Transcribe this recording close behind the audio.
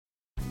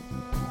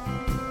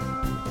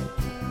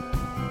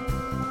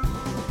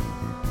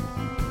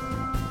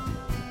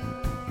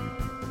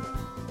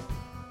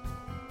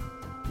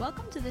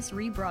Welcome to this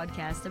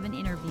rebroadcast of an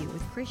interview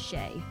with Chris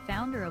Shea,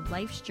 founder of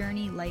Life's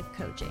Journey Life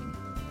Coaching.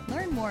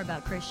 Learn more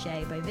about Chris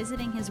Shea by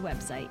visiting his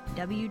website,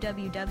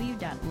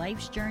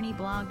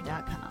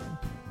 www.lifesjourneyblog.com.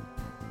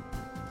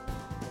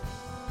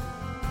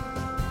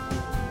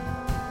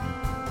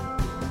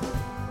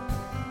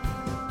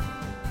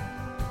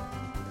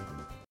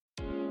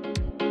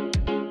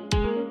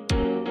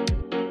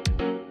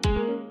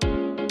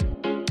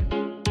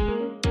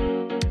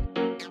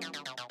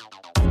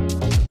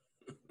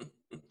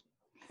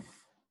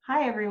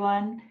 Hi,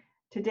 everyone.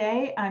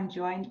 Today, I'm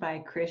joined by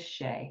Chris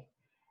Shea.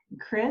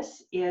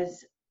 Chris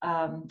is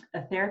a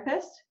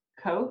therapist,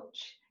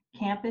 coach,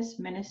 campus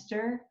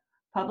minister,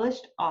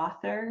 published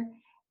author,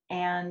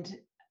 and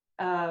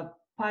a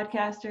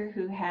podcaster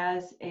who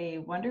has a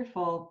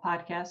wonderful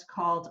podcast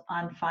called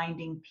On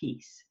Finding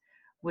Peace,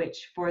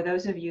 which for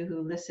those of you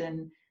who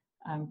listen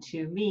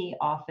to me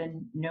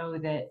often know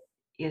that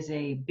is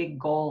a big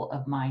goal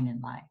of mine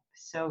in life.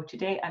 So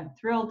today I'm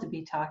thrilled to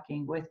be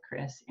talking with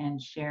Chris and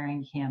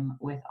sharing him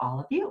with all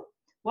of you.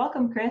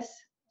 Welcome, Chris.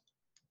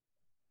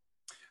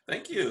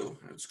 Thank you.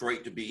 It's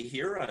great to be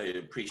here. I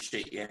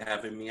appreciate you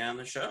having me on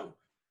the show.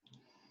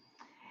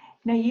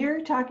 Now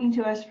you're talking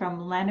to us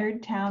from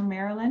Leonardtown,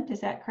 Maryland. Is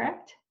that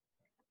correct?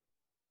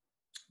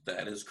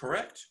 That is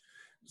correct.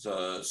 It's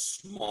a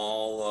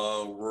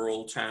small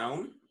rural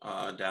town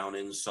down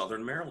in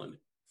southern Maryland.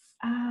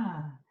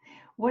 Ah,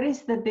 what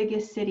is the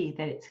biggest city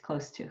that it's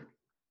close to?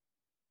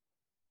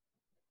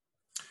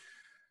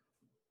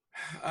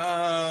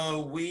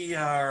 We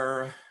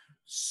are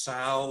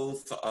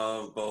south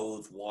of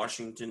both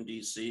Washington,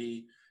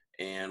 D.C.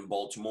 and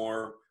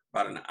Baltimore,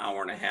 about an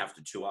hour and a half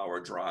to 2 hour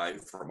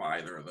drive from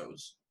either of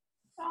those.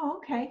 Oh,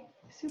 okay.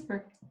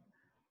 Super.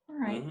 All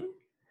right. Mm-hmm.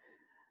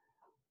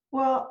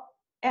 Well,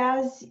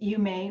 as you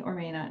may or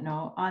may not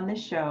know, on the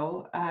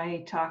show,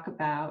 I talk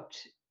about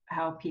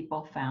how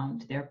people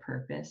found their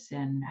purpose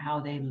and how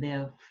they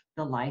live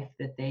the life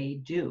that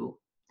they do.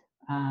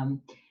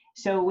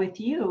 So with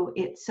you,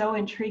 it's so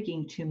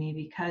intriguing to me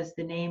because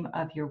the name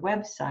of your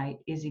website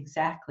is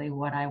exactly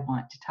what I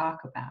want to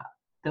talk about.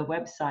 The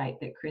website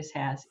that Chris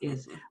has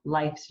is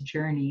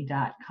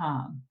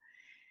lifesjourney.com.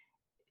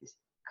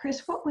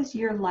 Chris, what was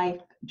your life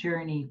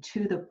journey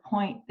to the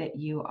point that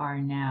you are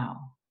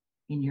now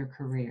in your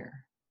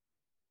career?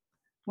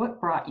 What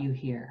brought you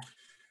here?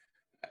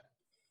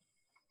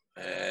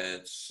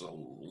 It's a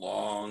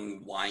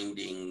long,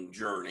 winding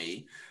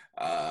journey.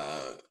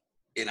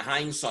 In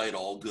hindsight,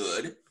 all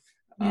good.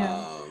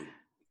 Yeah.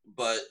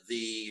 But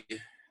the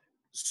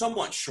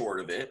somewhat short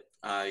of it,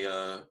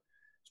 I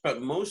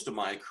spent most of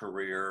my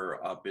career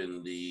up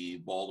in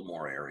the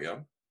Baltimore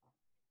area,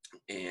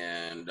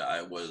 and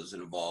I was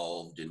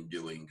involved in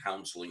doing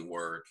counseling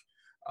work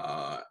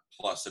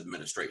plus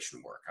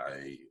administration work.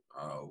 I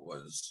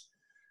was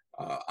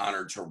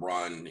honored to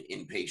run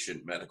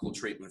inpatient medical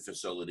treatment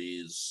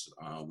facilities.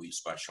 We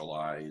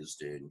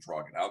specialized in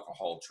drug and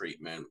alcohol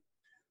treatment,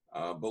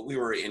 but we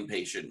were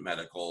inpatient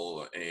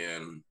medical,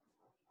 and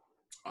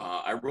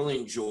I really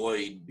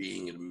enjoyed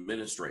being an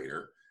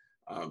administrator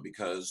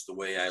because the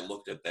way I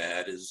looked at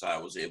that is I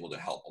was able to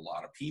help a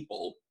lot of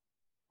people.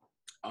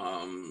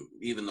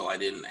 Even though I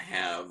didn't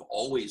have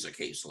always a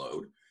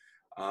caseload,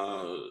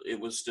 it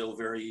was still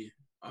very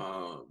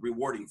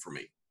rewarding for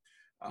me.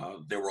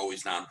 There were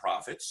always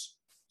nonprofits,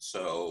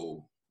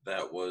 so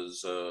that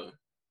was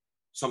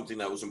something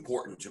that was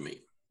important to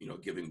me,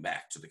 giving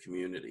back to the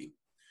community.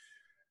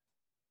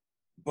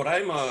 But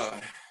I'm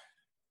a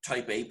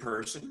type A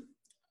person.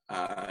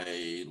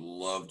 I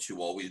love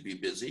to always be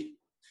busy.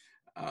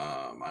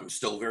 I'm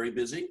still very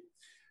busy.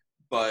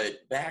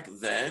 But back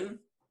then,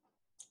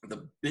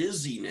 the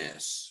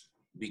busyness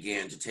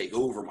began to take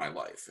over my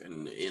life.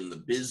 And in the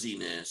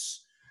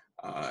busyness,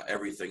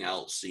 everything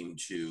else seemed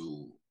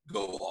to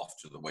go off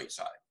to the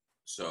wayside.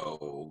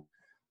 So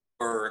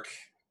work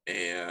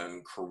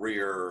and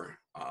career,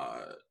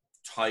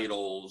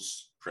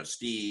 titles,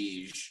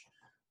 prestige,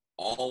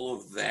 all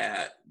of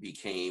that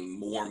became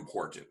more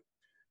important.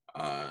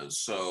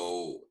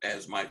 So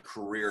as my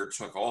career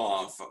took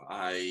off,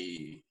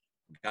 I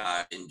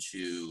got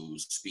into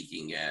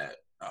speaking at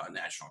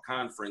national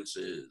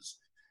conferences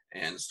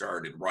and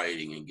started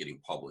writing and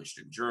getting published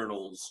in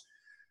journals.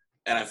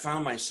 And I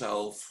found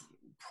myself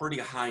pretty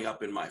high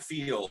up in my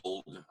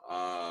field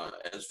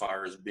as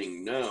far as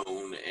being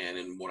known and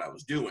in what I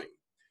was doing.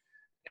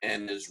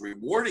 And as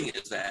rewarding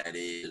as that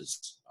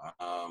is,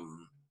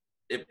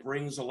 it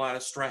brings a lot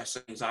of stress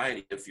and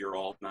anxiety if you're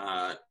all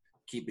not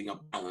keeping a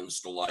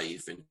balanced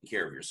life and taking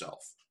care of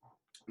yourself,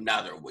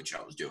 neither of which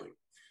I was doing.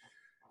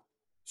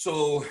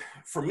 So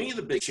for me,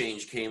 the big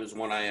change came is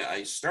when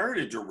I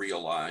started to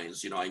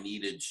realize, I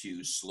needed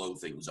to slow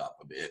things up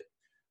a bit.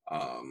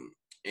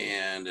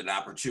 And an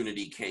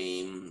opportunity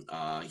came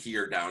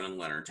here down in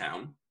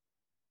Leonardtown.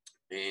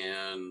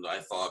 And I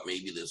thought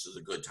maybe this is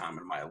a good time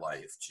in my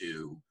life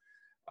to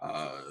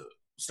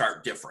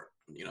start different,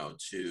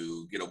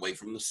 to get away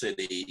from the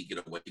city,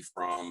 get away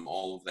from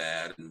all of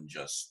that and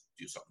just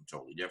do something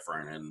totally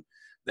different. And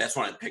that's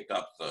when I picked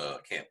up the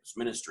campus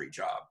ministry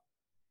job.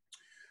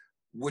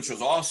 which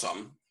was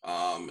awesome,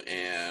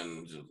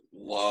 and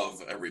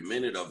love every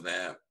minute of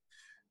that.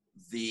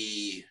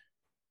 The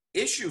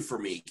issue for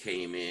me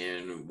came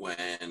in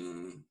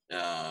when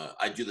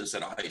I do this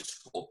at a high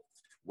school,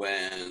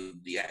 when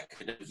the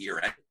academic year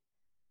ended,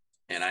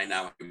 and I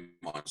now have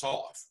months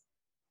off.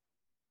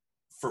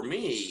 For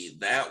me,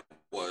 that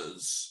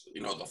was,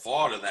 the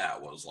thought of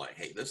that was like,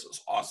 hey, this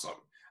is awesome.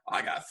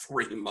 I got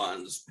 3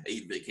 months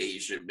paid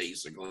vacation,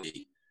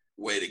 basically.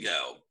 Way to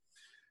go.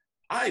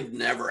 I've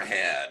never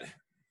had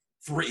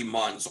 3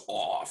 months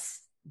off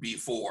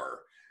before,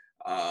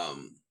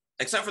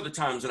 except for the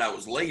times that I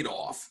was laid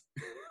off.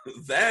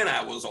 Then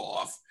I was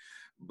off,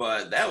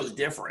 but that was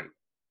different.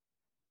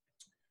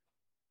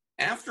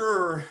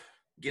 After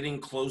getting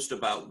close to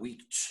about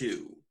week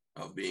 2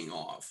 of being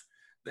off,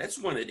 that's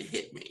when it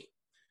hit me.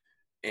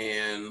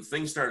 And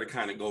things started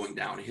kind of going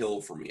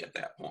downhill for me at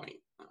that point,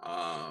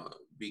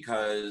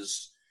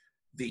 because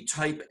the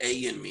type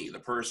A in me, the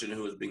person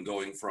who has been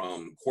going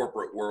from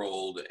corporate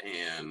world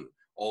and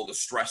all the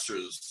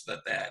stressors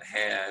that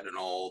had and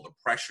all the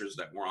pressures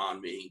that were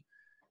on me,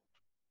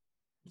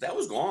 that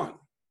was gone.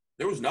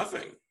 There was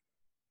nothing.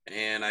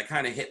 And I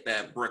kind of hit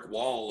that brick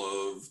wall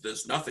of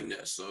this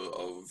nothingness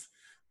of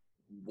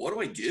what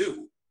do I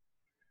do?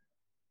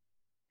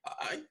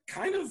 I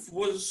kind of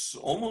was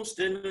almost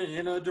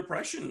in a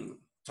depression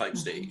type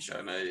stage,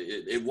 and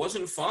it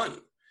wasn't fun.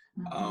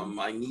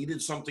 I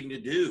needed something to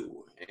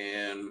do,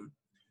 and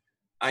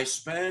I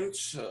spent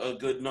a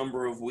good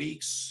number of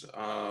weeks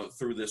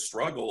through this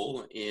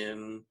struggle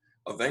in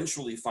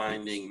eventually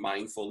finding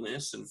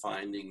mindfulness and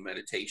finding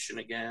meditation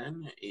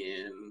again,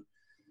 in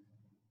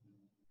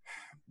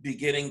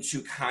beginning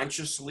to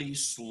consciously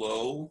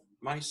slow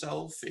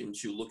myself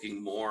into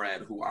looking more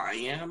at who I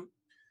am.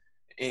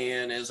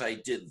 And as I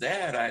did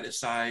that, I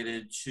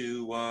decided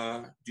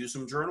to do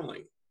some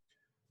journaling.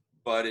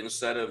 But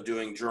instead of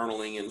doing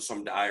journaling in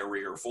some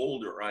diary or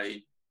folder,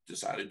 I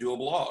decided to do a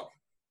blog.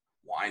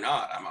 Why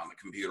not? I'm on the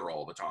computer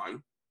all the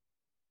time.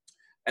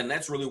 And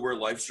that's really where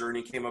Life's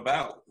Journey came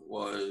about,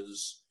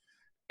 was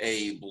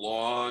a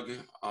blog,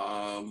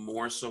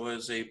 more so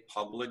as a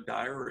public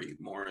diary,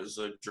 more as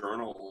a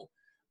journal.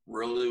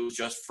 Really, it was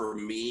just for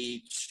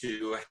me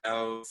to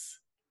have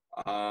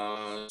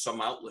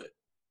some outlet.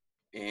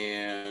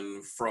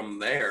 And from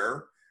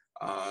there,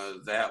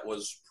 that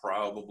was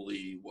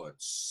probably,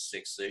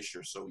 6-ish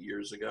or so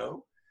years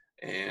ago.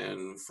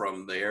 And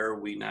from there,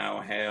 we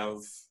now have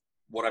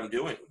what I'm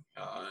doing.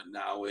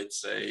 Now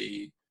it's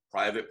a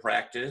private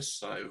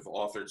practice. I've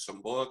authored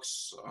some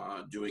books,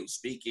 doing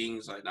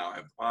speakings. I now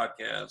have a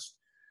podcast.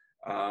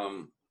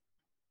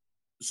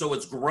 So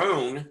it's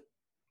grown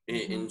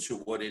into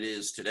what it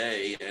is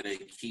today, and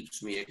it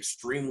keeps me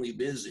extremely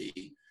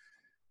busy.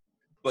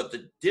 But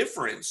the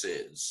difference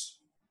is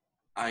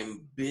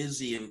I'm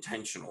busy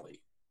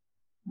intentionally.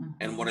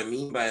 And what I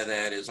mean by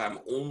that is I'm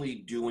only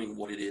doing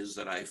what it is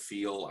that I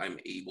feel I'm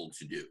able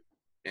to do.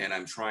 And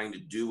I'm trying to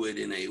do it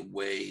in a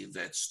way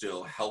that's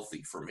still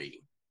healthy for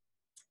me.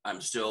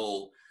 I'm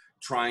still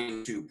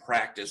trying to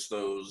practice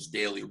those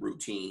daily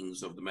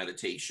routines of the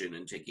meditation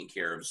and taking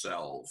care of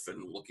self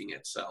and looking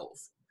at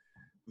self.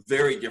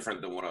 Very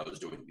different than what I was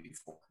doing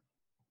before.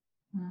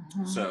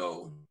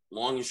 So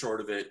long and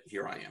short of it,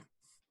 here I am.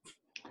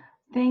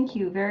 Thank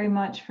you very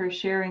much for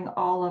sharing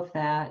all of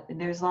that.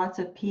 There's lots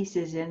of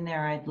pieces in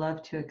there I'd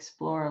love to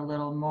explore a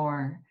little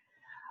more.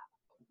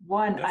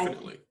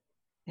 Definitely.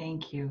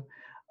 Thank you.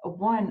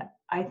 One,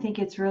 I think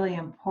it's really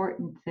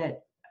important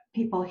that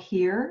people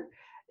hear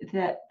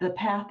that the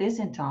path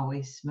isn't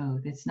always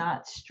smooth. It's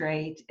not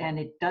straight, and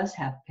it does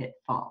have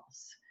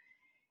pitfalls.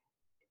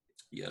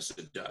 Yes,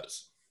 it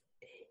does.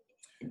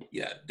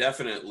 Yeah,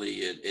 definitely.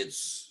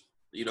 It's,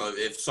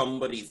 if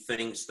somebody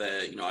thinks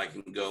that, I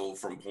can go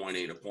from point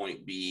A to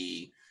point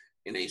B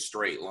in a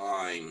straight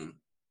line,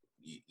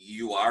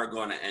 you are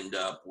going to end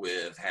up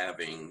with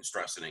having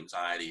stress and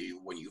anxiety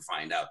when you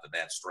find out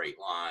that straight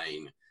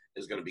line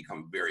is going to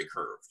become very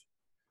curved.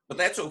 But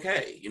that's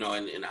okay.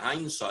 In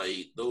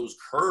hindsight, those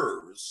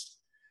curves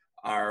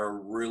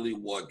are really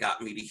what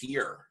got me to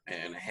here.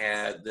 And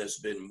had this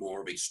been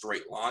more of a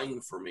straight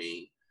line for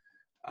me,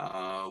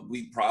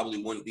 we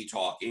probably wouldn't be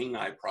talking.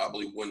 I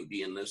probably wouldn't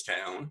be in this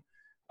town.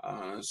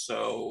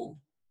 So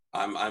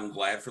I'm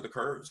glad for the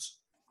curves.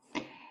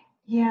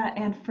 Yeah,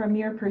 and from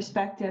your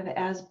perspective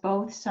as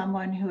both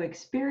someone who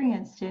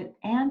experienced it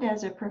and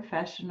as a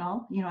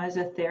professional, as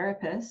a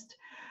therapist,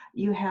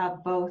 you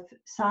have both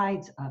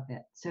sides of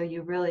it. So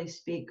you really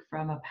speak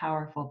from a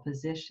powerful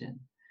position,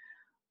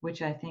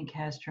 which I think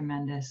has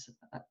tremendous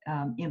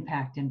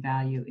impact and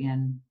value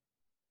in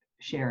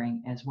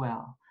sharing as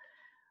well.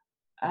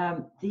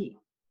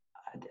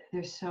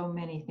 There's so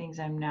many things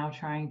I'm now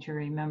trying to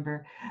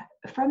remember.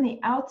 From the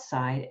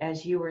outside,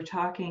 as you were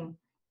talking,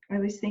 I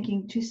was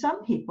thinking, to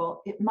some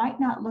people, it might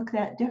not look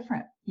that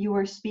different. You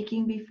were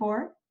speaking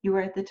before, you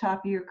were at the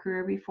top of your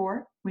career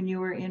before when you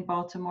were in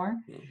Baltimore.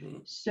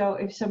 So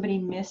if somebody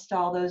missed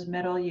all those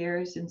middle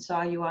years and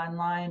saw you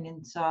online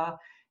and saw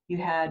you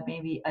had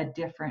maybe a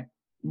different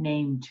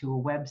name to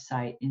a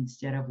website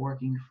instead of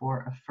working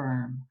for a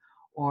firm,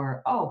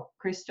 or, oh,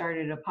 Chris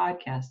started a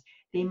podcast,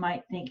 they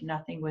might think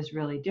nothing was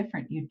really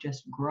different. You'd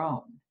just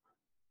grown.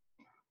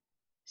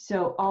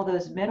 So all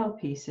those middle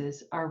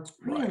pieces are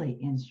Right. really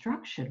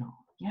instructional.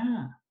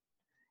 Yeah.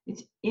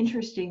 It's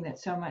interesting that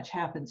so much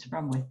happens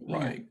from within.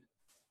 Right.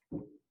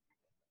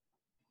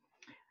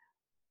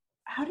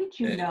 How did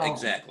you know?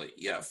 Exactly.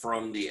 Yeah.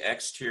 From the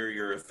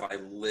exterior, if I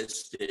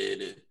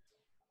listed,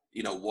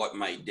 what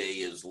my day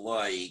is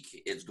like,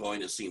 it's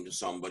going to seem to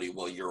somebody,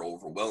 well, you're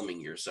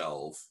overwhelming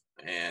yourself.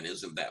 And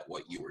isn't that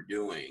what you were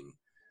doing?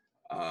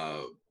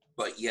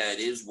 But yeah, it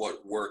is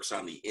what works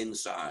on the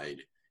inside.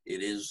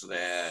 It is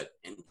that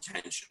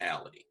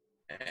intentionality.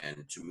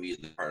 And to me,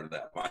 the part of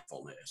that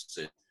mindfulness.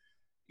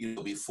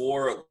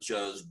 Before it was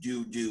just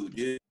do,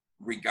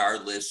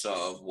 regardless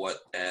of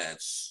what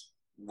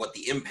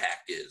the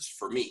impact is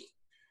for me.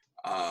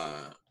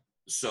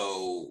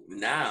 So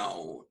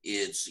now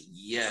it's,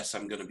 yes,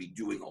 I'm going to be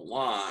doing a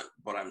lot,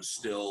 but I'm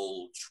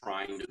still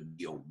trying to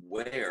be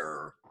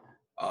aware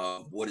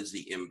of what is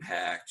the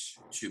impact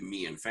to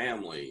me and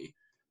family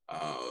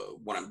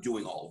when I'm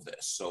doing all of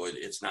this. So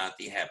it's not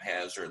the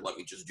haphazard, let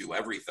me just do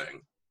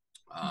everything.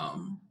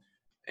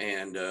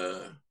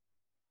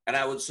 And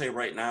I would say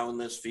right now in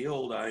this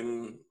field,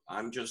 I'm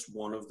just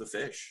one of the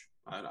fish.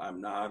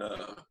 I'm not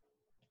a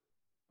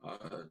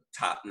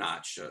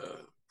top-notch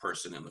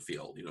person in the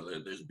field.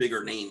 There's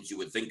bigger names you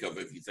would think of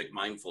if you think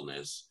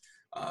mindfulness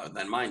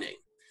than my name.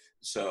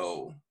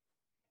 So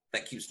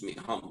that keeps me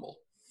humble.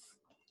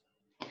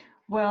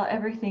 Well,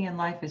 everything in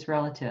life is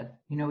relative.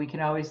 We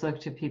can always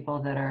look to people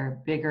that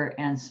are bigger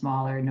and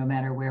smaller, no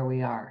matter where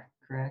we are,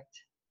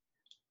 correct?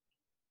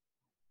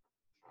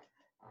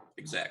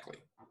 Exactly.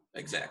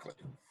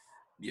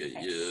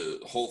 You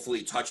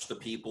hopefully touch the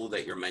people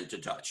that you're meant to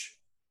touch.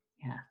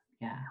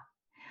 Yeah.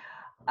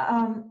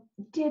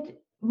 Did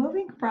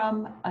moving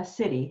from a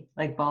city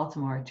like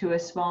Baltimore to a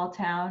small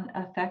town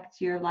affect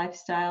your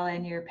lifestyle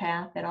and your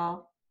path at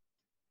all?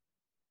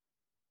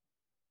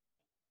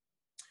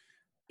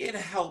 It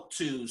helped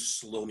to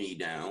slow me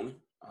down.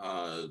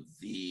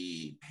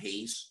 The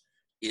pace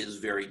is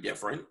very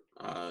different.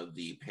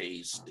 The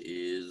pace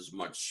is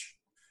much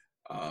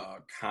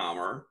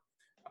calmer.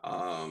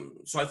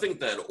 So I think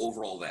that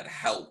overall that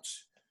helped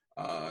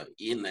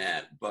in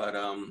that, but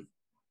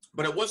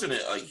it wasn't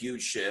a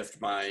huge shift.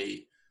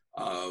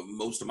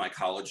 Most of my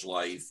college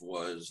life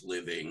was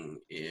living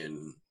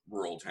in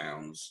rural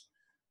towns,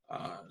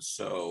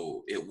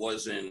 so it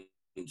wasn't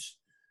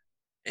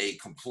a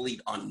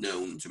complete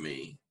unknown to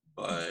me.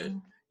 But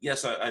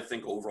yes, I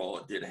think overall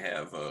it did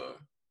have a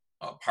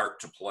part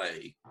to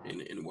play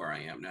in where I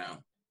am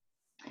now.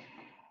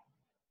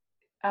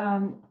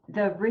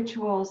 The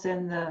rituals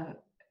and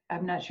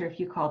I'm not sure if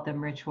you called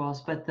them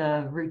rituals, but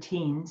the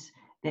routines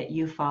that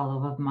you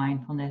follow of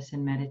mindfulness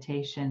and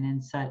meditation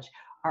and such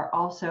are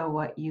also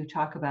what you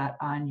talk about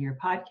on your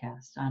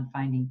podcast on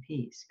Finding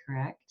Peace,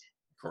 correct?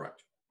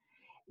 Correct.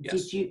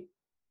 Yes.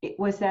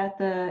 Was that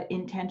the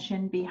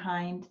intention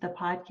behind the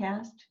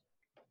podcast?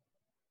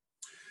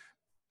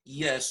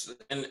 Yes,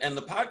 and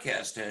the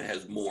podcast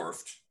has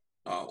morphed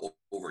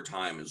over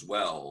time as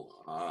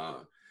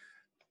well.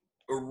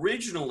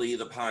 Originally,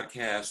 the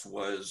podcast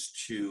was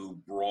to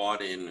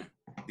broaden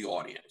the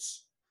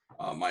audience,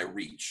 my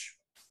reach.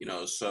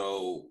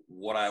 So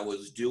what I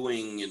was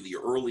doing in the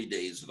early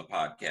days of the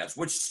podcast,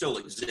 which still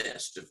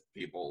exists if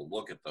people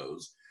look at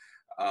those,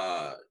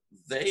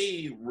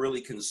 they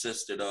really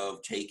consisted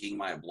of taking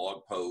my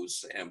blog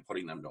posts and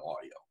putting them to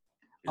audio.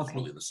 It's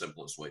really the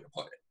simplest way to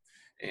put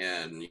it.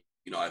 And,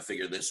 I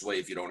figure this way,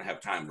 if you don't have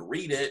time to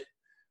read it,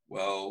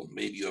 well,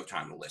 maybe you have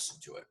time to listen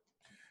to it.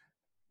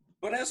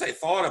 But as I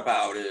thought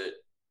about it,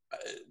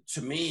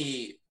 to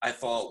me, I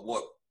thought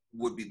what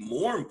would be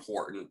more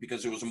important,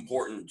 because it was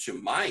important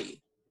to my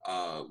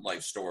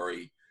life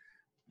story,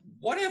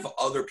 what have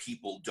other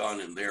people done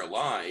in their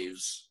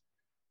lives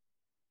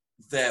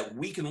that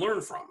we can learn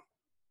from?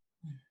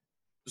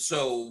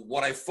 So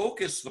what I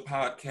focus the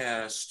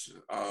podcast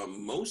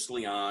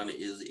mostly on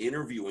is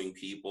interviewing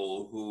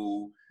people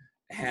who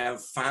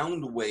have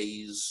found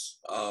ways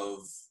of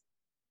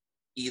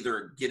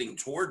either getting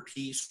toward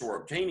peace or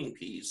obtaining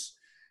peace.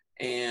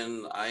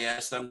 And I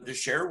ask them to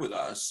share with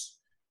us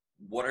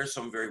what are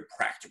some very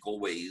practical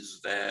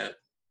ways that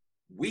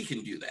we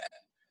can do that.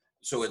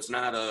 So it's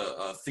not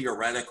a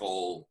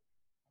theoretical,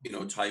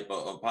 type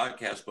of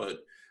podcast, but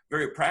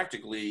very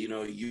practically,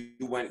 you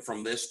went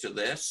from this to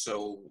this.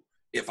 So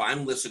if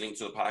I'm listening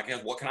to the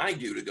podcast, what can I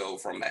do to go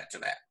from that to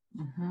that?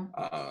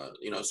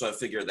 So I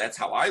figure that's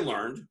how I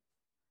learned.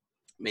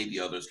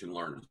 Maybe others can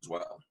learn as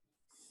well.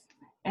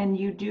 And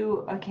you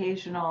do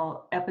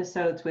occasional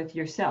episodes with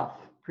yourself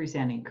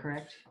presenting,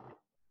 correct?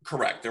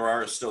 Correct. There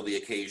are still the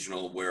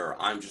occasional where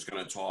I'm just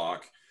going to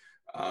talk.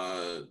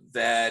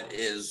 That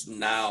is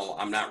now,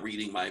 I'm not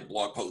reading my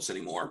blog posts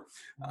anymore.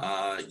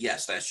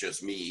 Yes, that's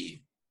just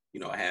me,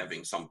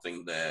 having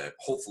something that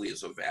hopefully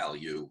is of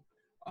value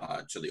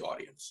to the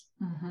audience.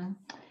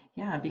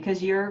 Yeah,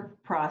 because your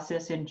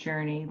process and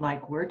journey,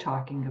 like we're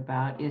talking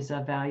about, is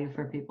of value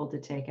for people to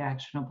take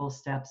actionable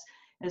steps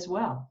as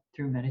well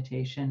through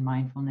meditation,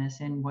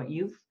 mindfulness, and what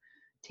you've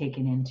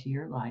taken into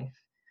your life.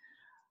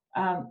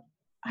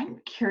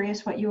 I'm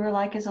curious what you were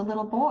like as a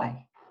little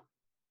boy.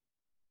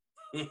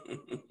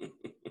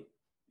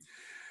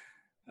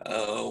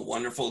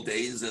 Wonderful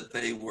days that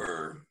they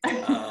were.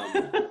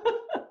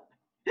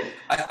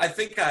 I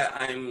think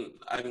I'm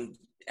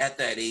at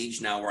that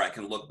age now where I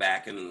can look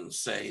back and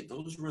say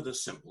those were the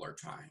simpler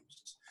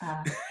times.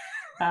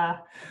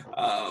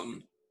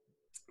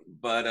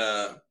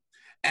 But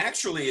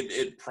actually,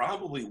 it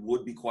probably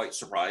would be quite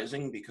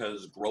surprising,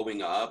 because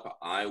growing up,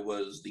 I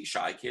was the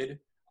shy kid.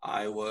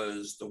 I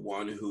was the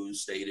one who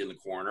stayed in the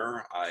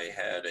corner. I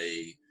had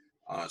a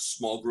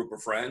small group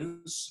of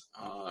friends,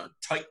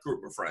 tight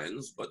group of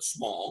friends, but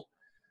small.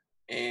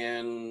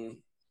 And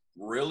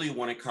really,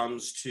 when it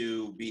comes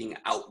to being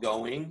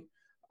outgoing,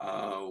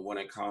 when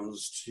it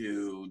comes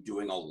to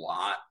doing a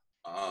lot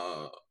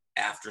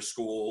after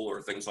school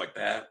or things like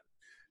that,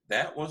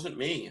 that wasn't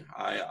me.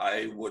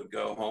 I would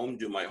go home,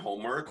 do my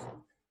homework,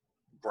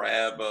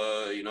 grab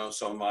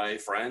some of my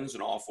friends,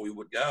 and off we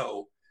would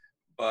go.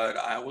 But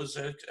I was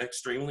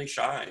extremely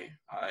shy.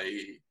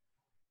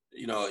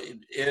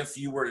 If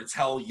you were to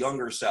tell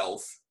younger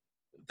self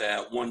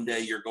that one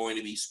day you're going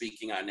to be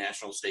speaking on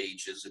national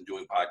stages and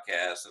doing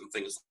podcasts and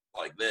things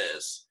like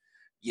this,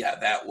 yeah,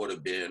 that would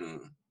have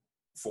been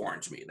foreign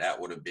to me. That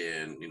would have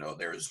been,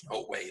 there's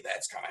no way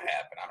that's going to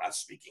happen. I'm not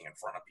speaking in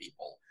front of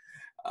people.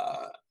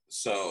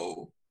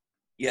 So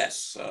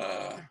yes,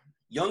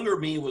 younger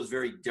me was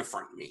very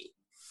different me.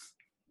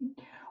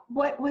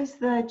 What was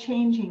the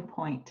changing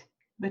point,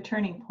 the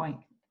turning point?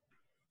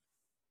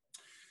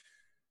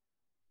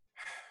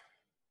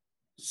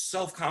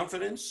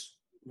 Self-confidence.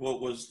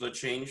 What was the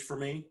change for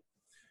me?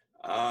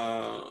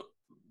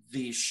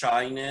 The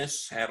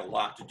shyness had a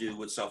lot to do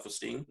with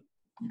self-esteem.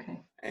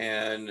 Okay.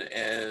 And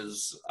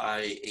as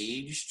I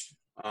aged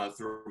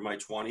through my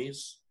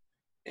 20s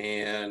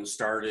and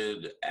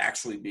started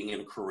actually being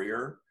in a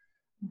career,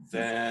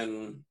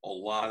 then a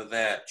lot of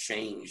that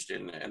changed.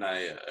 And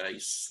I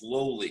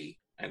slowly,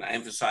 and I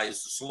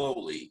emphasize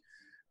slowly,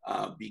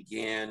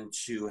 began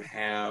to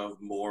have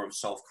more of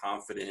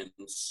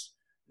self-confidence,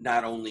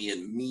 not only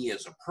in me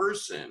as a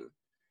person,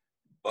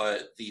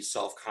 but the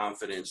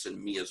self-confidence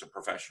in me as a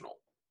professional.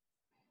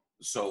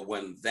 So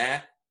when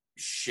that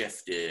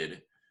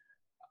shifted,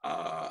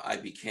 I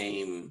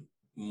became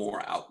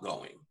more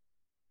outgoing.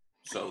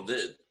 So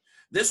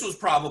this was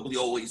probably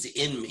always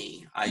in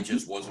me. I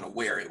just wasn't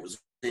aware it was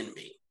in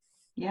me.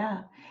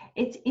 Yeah.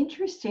 It's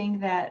interesting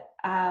that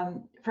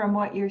from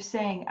what you're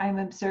saying, I'm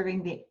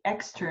observing the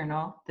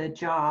external, the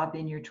job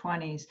in your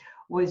 20s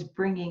was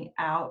bringing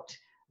out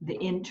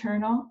the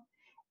internal.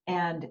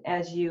 And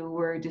as you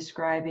were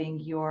describing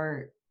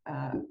your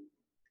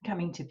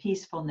coming to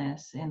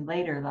peacefulness in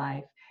later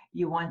life,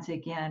 you once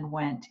again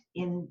went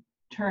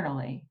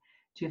internally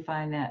to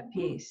find that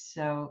peace.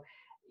 So,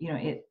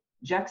 it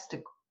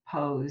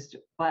juxtaposed,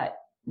 but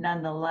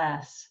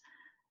nonetheless,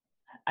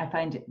 I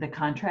find the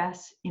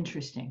contrast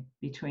interesting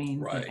between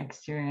Right. the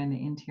exterior and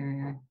the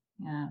interior.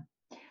 Yeah.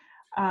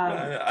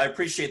 I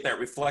appreciate that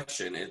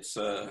reflection. It's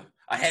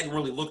I hadn't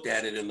really looked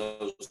at it in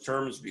those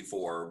terms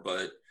before,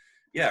 but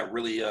yeah, it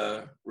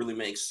really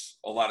makes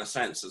a lot of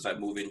sense as I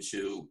move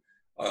into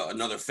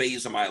another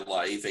phase of my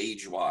life,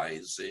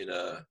 age-wise.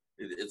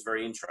 It's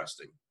very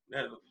interesting.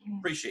 Yeah,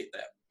 appreciate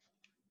that.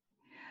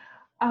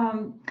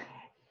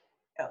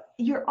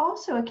 You're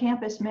also a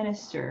campus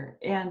minister,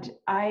 and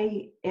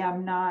I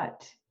am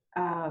not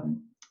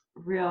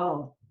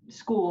real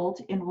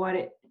schooled in what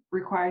it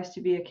requires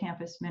to be a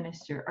campus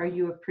minister. Are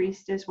you a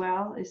priest as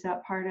well? Is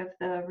that part of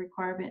the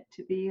requirement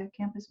to be a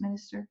campus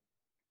minister?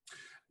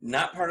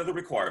 Not part of the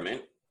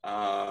requirement.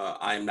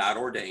 I'm not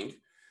ordained.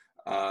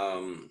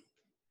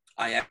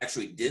 I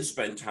actually did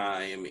spend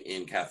time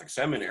in Catholic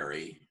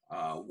seminary.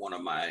 One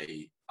of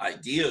my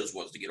ideas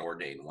was to get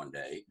ordained one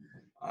day.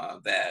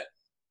 That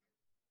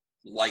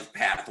life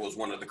path was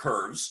one of the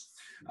curves.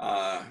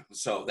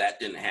 So that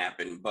didn't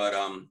happen. But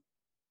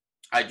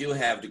I do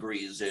have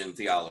degrees in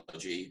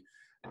theology,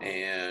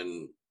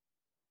 and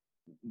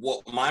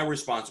what my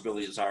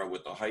responsibilities are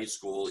with the high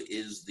school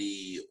is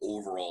the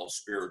overall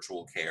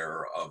spiritual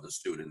care of the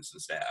students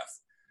and staff.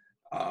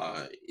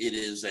 It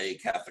is a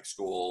Catholic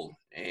school,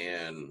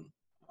 and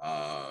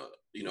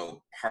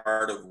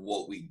part of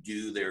what we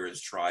do there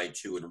is try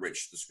to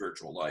enrich the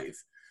spiritual life,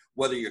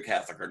 whether you're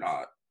Catholic or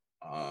not.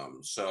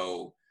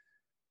 So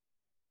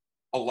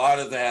a lot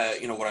of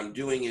that, what I'm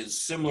doing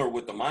is similar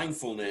with the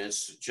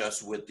mindfulness,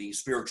 just with the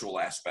spiritual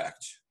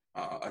aspect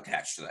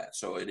attached to that.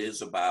 So it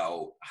is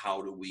about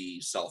how do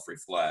we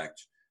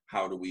self-reflect,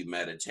 how do we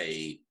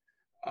meditate,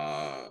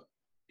 how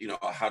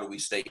do we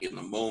stay in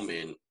the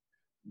moment,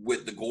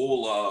 with the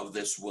goal of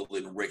this will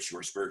enrich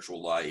your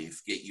spiritual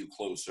life, get you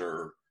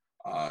closer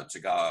to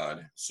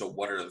God. So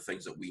what are the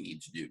things that we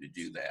need to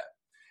do that?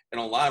 In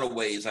a lot of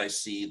ways, I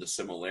see the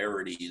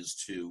similarities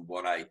to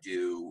what I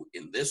do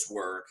in this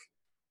work,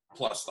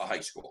 plus the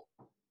high school.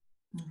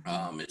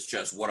 It's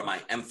just, what am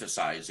I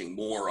emphasizing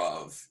more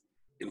of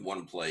in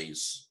one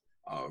place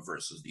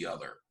versus the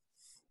other?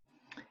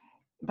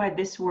 By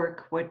this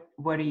work, what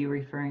are you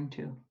referring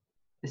to?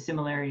 The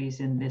similarities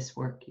in this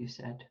work, you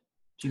said.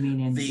 Do you mean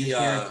in your The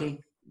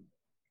therapy?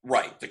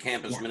 Right, the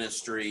campus Yeah,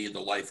 ministry, the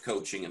life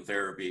coaching and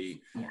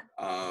therapy, yeah.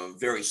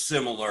 very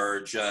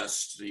similar.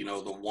 Just the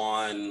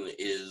one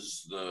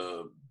is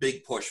the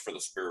big push for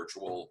the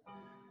spiritual.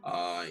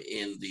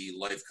 In the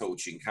life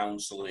coaching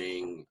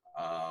counseling,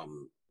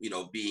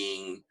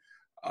 being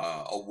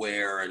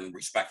aware and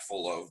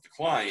respectful of the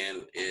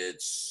client.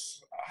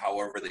 It's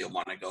however they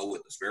want to go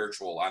with the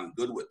spiritual. I'm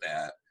good with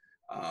that,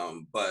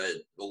 but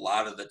a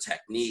lot of the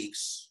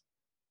techniques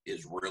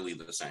is really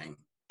the same.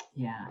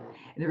 Yeah.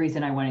 The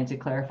reason I wanted to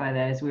clarify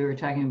that is we were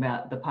talking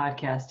about the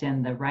podcast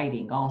and the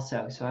writing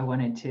also. So I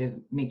wanted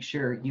to make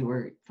sure you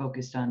were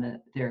focused on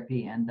the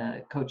therapy and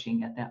the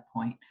coaching at that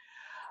point.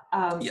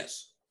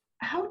 Yes.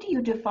 How do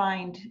you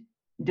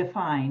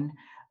define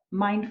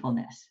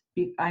mindfulness?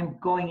 I'm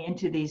going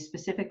into these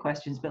specific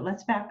questions, but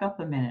let's back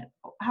up a minute.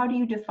 How do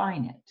you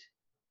define it?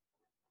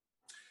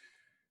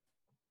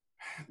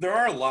 There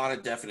are a lot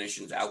of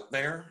definitions out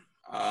there.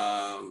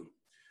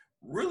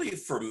 Really,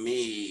 for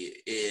me,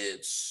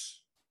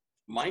 it's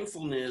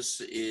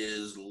mindfulness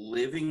is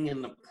living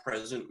in the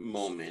present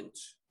moment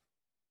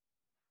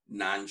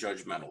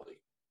non-judgmentally.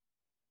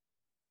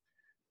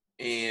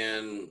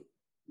 And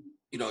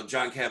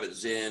John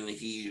Kabat-Zinn,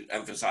 he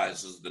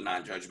emphasizes the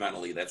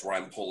non-judgmentally. That's where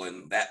I'm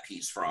pulling that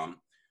piece from.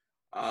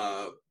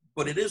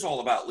 But it is all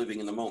about living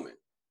in the moment.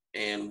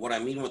 And what I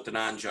mean with the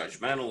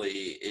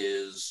non-judgmentally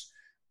is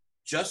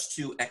just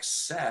to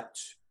accept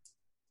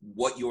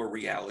what your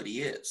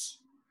reality is.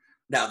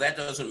 Now, that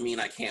doesn't mean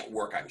I can't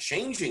work on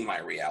changing my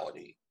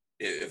reality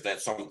if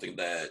that's something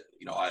that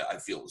I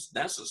feel is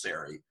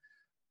necessary.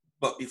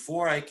 But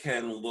before I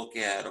can look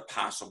at a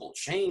possible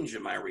change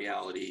in my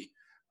reality,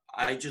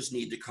 I just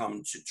need to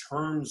come to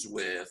terms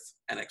with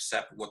and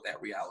accept what that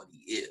reality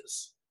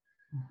is.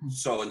 Mm-hmm.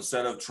 So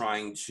instead of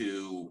trying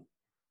to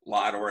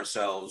lie to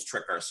ourselves,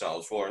 trick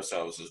ourselves, fool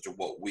ourselves as to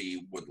what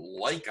we would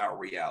like our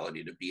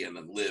reality to be in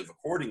and live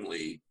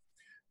accordingly,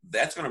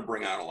 that's going to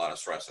bring on a lot of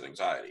stress and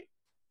anxiety.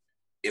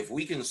 If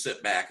we can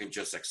sit back and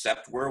just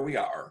accept where we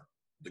are,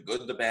 the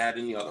good, the bad,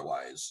 and the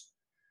otherwise,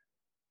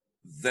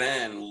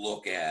 then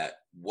look at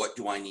what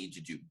do I need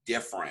to do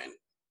different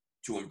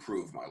to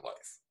improve my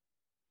life.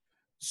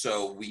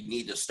 So we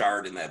need to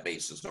start in that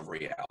basis of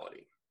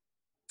reality.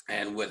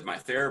 And with my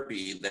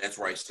therapy, that's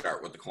where I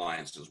start with the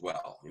clients as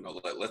well.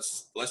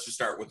 Let's just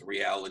start with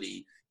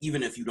reality,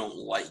 even if you don't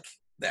like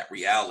that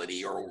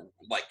reality or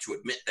like to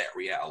admit that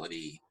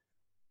reality.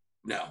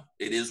 No,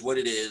 it is what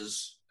it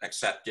is.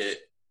 Accept it.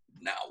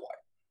 Now what?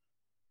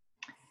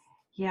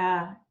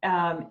 Yeah,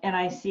 and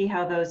I see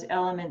how those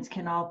elements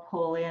can all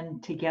pull in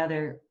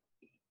together.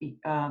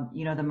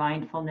 The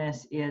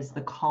mindfulness is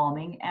the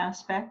calming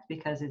aspect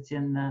because it's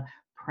in the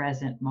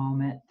present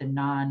moment. The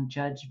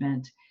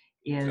non-judgment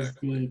is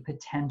Exactly. the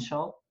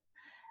potential,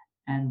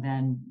 and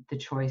then the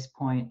choice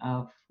point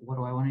of what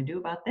do I want to do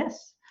about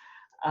this?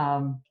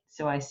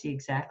 So I see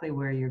exactly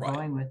where you're Right.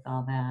 going with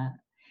all that.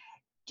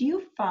 Do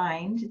you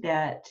find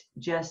that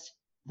just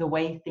the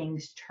way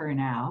things turn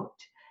out,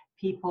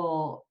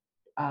 people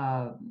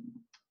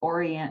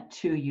orient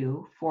to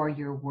you for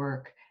your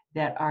work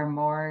that are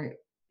more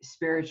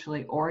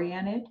spiritually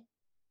oriented?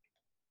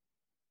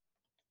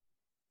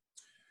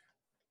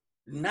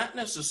 Not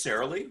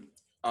necessarily.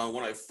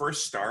 When I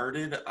first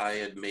started, I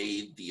had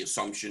made the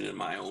assumption in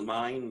my own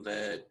mind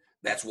that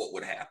that's what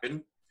would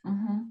happen.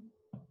 Mm-hmm.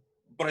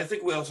 But I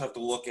think we also have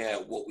to look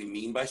at what we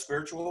mean by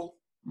spiritual.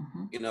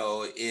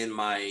 Mm-hmm. In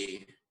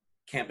my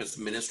campus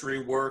ministry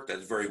work,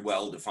 that's very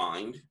well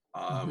defined.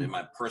 Mm-hmm. In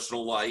my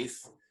personal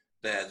life,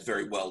 that's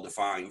very well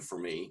defined for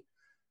me.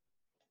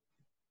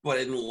 But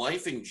in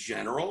life in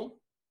general,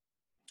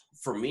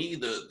 for me,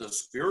 the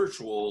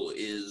spiritual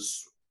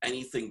is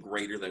anything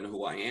greater than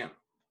who I am.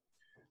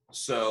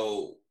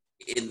 So,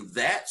 in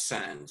that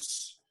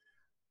sense,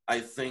 I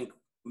think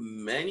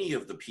many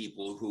of the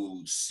people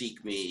who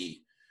seek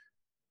me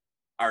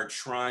are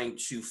trying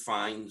to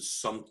find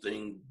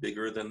something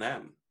bigger than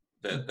them,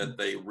 that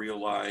they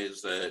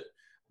realize that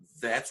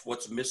that's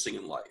what's missing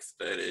in life,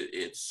 that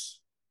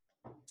it's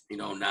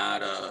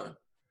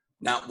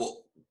not what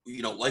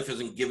life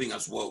isn't giving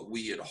us what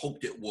we had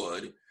hoped it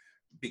would,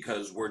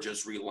 because we're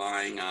just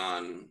relying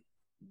on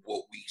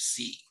what we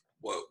see,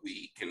 what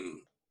we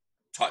can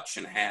touch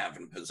and have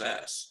and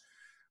possess.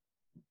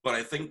 But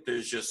I think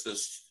there's just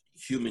this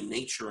human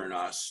nature in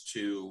us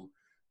to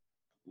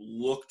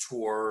look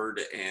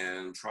toward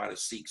and try to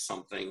seek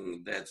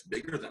something that's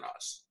bigger than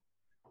us.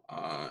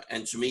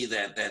 And to me,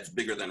 that's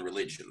bigger than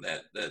religion.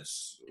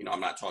 That's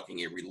I'm not talking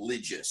a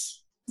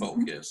religious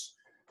Mm-hmm. focus,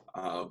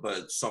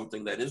 but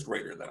something that is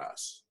greater than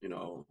us.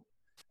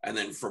 And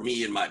then for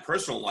me in my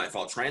personal life,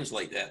 I'll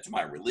translate that to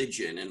my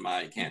religion. In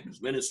my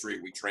campus ministry,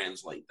 we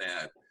translate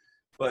that.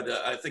 But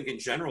I think in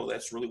general,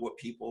 that's really what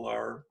people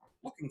are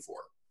looking for.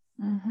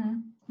 Mm-hmm.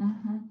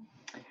 Mm-hmm.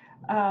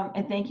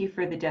 And thank you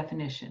for the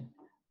definition.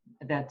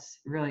 That's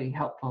really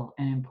helpful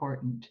and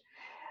important.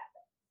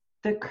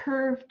 the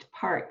curved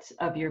parts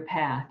of your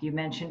path, you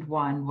mentioned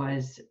one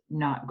was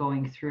not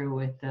going through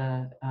with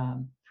the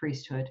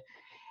priesthood.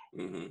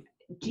 Mm-hmm.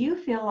 Do you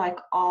feel like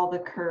all the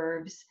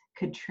curves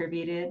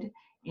contributed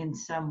in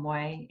some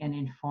way and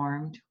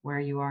informed where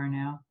you are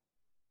now?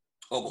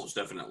 Almost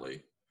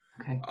definitely.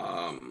 Okay.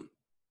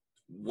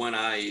 When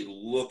I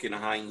look in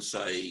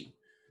hindsight,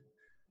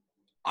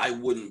 I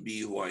wouldn't be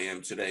who I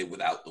am today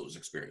without those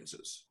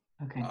experiences.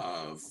 Okay.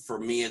 For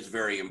me, it's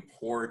very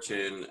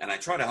important, and I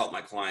try to help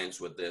my clients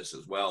with this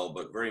as well,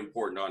 but very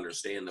important to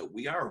understand that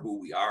we are who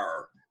we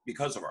are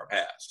because of our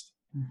past.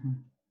 Mm-hmm.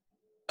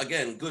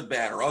 Again, good,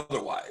 bad, or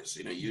otherwise.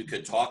 You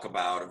could talk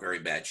about a very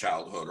bad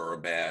childhood or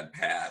a bad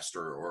past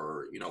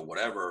or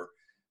whatever.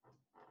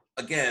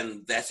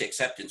 Again, that's the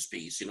acceptance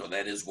piece.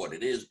 That is what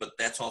it is, but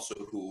that's also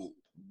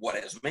what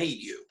has made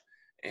you.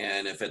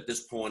 And if at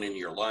this point in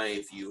your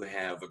life you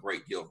have a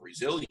great deal of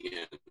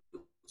resilience,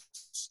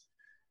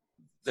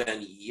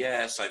 then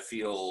yes, I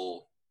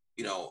feel,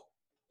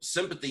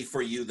 sympathy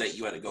for you that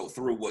you had to go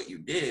through what you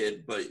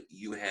did, but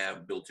you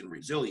have built-in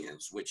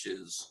resilience, which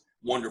is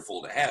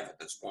wonderful to have at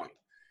this point.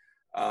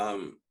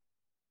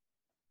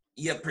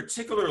 Yeah,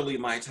 particularly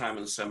my time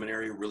in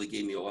seminary really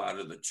gave me a lot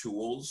of the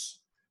tools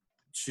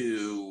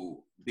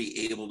to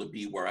be able to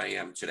be where I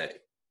am today.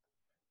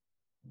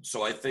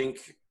 So I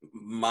think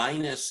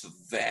minus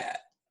that,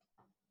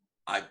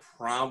 I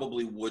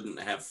probably wouldn't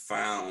have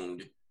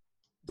found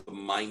the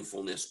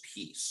mindfulness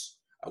piece.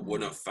 I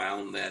wouldn't have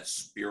found that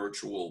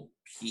spiritual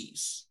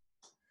piece.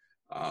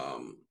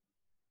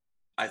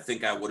 I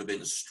think I would have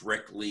been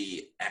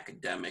strictly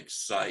academic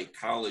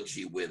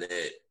psychology with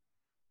it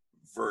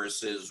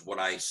versus what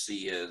I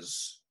see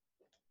as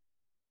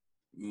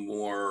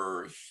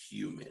more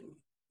human.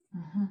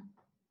 Mm-hmm.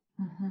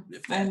 Mm-hmm.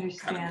 If that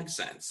kind of makes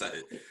sense.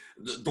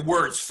 The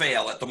words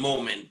fail at the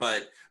moment,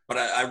 but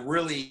I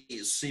really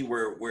see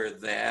where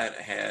that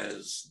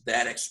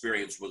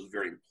experience was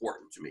very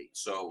important to me.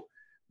 So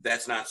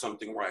that's not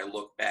something where I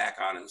look back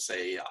on and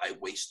say I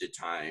wasted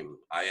time.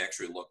 I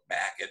actually look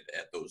back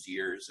at those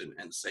years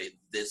and say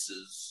this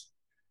is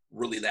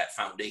really that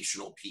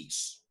foundational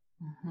piece.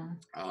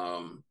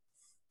 Mm-hmm.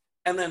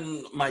 And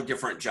then my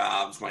different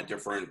jobs, my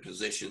different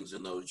positions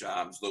in those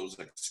jobs, those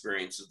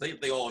experiences,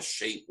 they all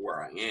shape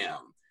where I am.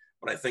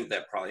 But I think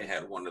that probably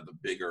had one of the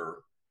bigger,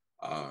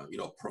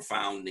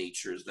 profound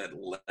natures that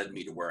led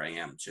me to where I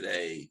am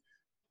today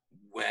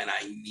when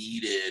I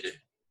needed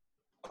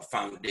a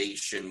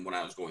foundation when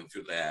I was going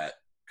through that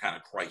kind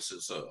of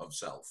crisis of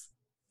self.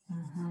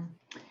 Mm-hmm.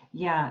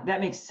 Yeah, that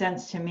makes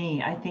sense to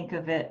me. I think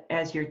of it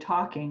as you're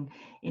talking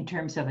in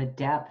terms of a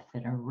depth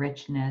and a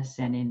richness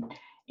and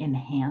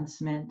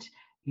enhancement,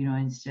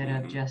 instead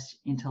Mm-hmm. of just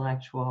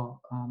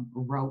intellectual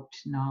rote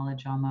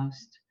knowledge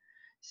almost.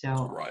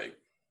 So right.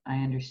 I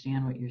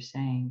understand what you're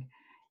saying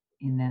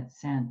in that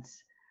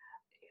sense.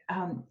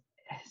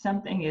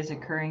 Something is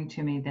occurring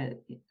to me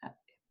that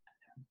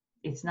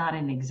it's not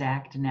an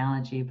exact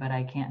analogy, but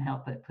I can't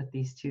help but put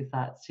these two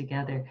thoughts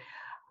together.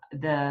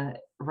 The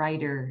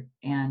writer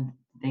and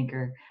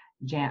thinker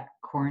Jack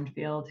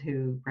Kornfield,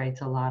 who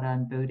writes a lot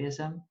on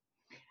Buddhism,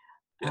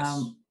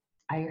 yes.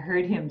 I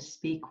heard him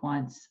speak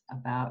once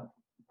about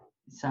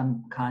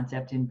some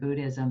concept in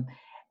Buddhism,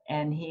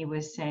 and he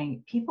was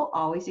saying, people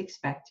always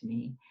expect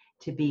me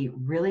to be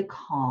really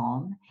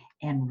calm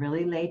and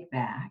really laid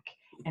back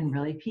and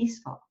really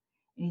peaceful.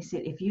 And he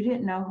said, if you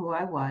didn't know who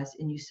I was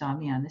and you saw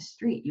me on the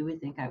street, you would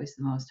think I was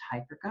the most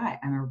hyper guy.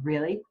 I'm a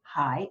really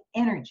high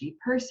energy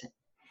person.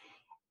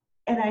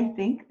 And I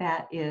think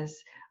that is,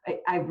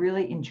 I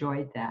really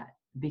enjoyed that,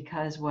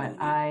 because what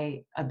Mm-hmm.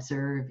 I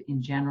observe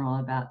in general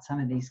about some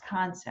of these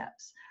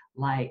concepts,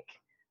 like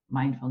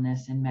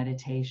mindfulness and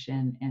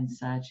meditation and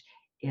such,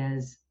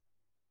 is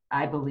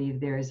I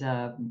believe there's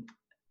a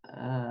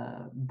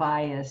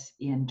bias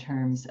in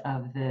terms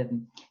of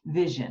the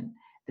vision,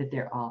 that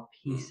they're all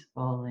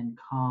peaceful and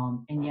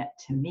calm. And yet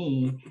to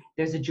me,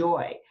 there's a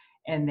joy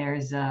and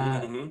there's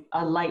a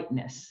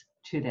lightness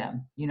to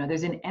them.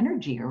 There's an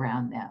energy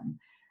around them,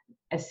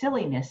 a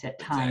silliness at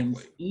times,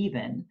 exactly.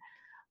 even.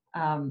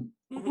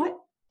 What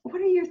are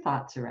your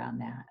thoughts around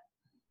that?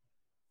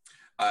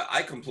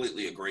 I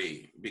completely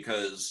agree,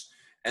 because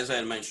as I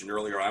had mentioned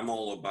earlier, I'm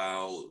all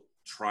about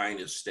trying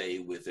to stay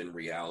within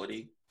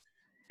reality.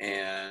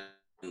 And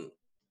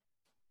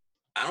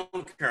I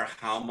don't care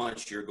how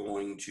much you're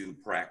going to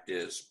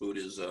practice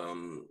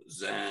Buddhism,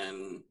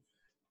 Zen,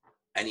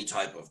 any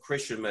type of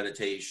Christian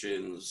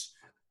meditations.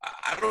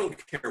 I don't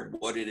care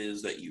what it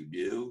is that you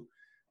do.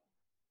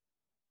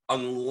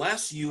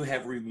 Unless you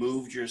have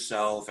removed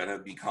yourself and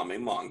have become a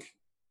monk,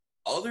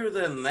 other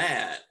than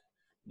that,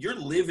 you're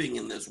living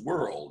in this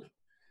world.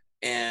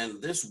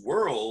 And this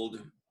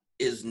world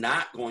is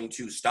not going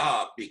to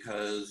stop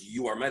because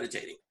you are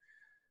meditating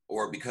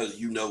or because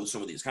you know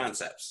some of these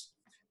concepts.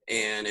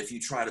 And if you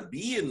try to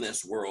be in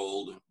this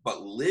world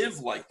but live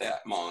like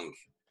that monk,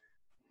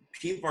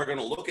 people are going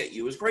to look at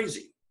you as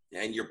crazy,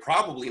 and you're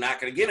probably not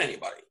going to get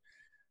anybody.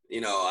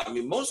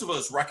 Most of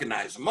us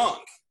recognize a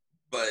monk,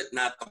 but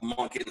not the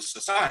monk in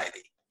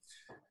society.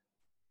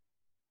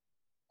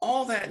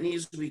 all that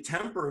needs to be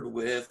tempered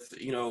with,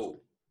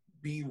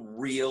 be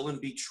real and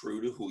be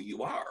true to who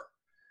you are.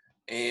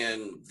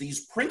 And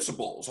these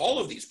principles, all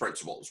of these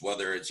principles,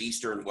 whether it's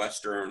Eastern,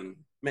 Western,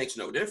 makes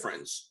no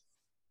difference.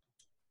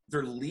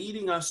 They're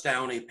leading us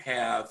down a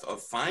path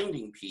of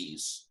finding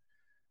peace.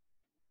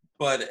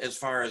 But as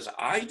far as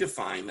I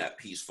define that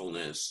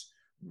peacefulness,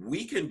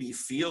 we can be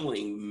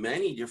feeling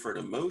many different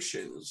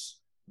emotions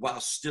while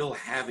still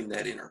having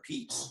that inner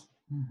peace.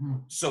 Mm-hmm.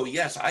 So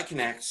yes, I can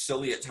act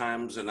silly at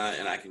times, and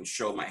I can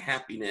show my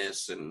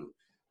happiness and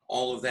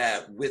all of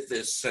that with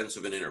this sense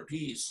of an inner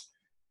peace.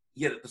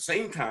 Yet at the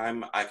same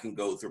time, I can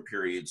go through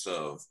periods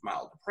of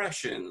mild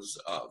depressions,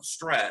 of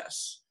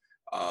stress,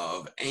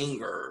 of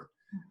anger.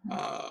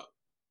 Mm-hmm.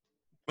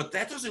 But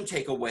that doesn't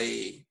take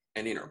away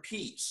an inner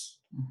peace.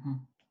 Mm-hmm.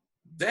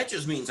 That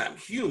just means I'm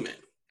human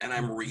and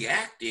I'm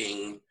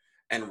reacting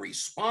and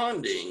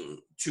responding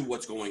to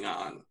what's going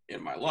on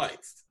in my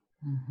life.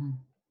 Mm-hmm.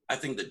 I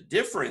think the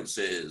difference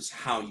is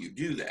how you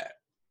do that.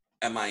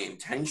 Am I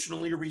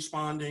intentionally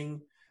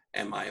responding?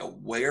 Am I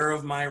aware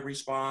of my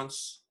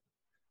response?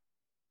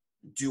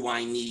 Do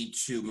I need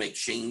to make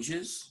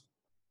changes?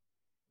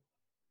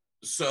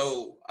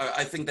 So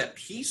I think that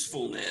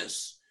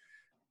peacefulness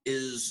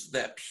is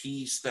that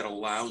peace that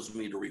allows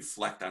me to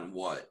reflect on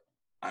what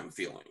I'm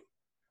feeling.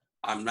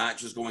 I'm not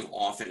just going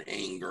off in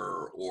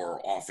anger or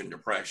off in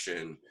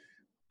depression.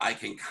 I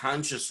can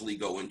consciously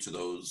go into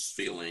those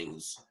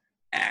feelings,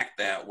 act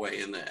that way,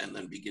 and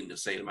then begin to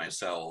say to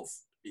myself,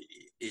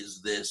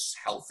 is this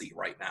healthy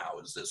right now?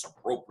 Is this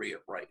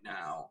appropriate right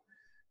now?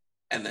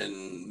 And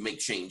then make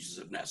changes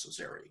if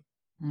necessary.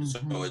 Mm-hmm.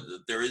 So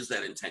there is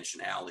that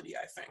intentionality,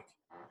 I think.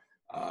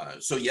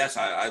 So yes,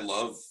 I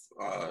love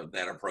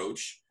that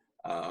approach.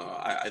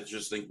 I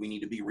just think we need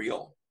to be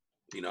real,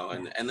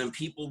 and then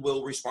people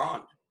will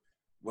respond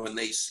when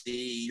they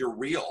see you're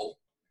real.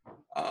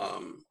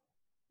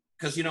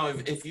 Because,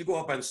 if you go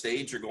up on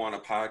stage or go on a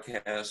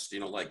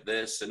podcast, like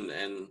this,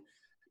 and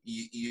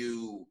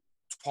you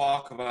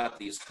talk about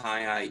these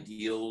high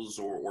ideals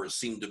or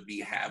seem to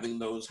be having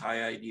those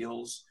high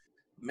ideals,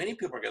 many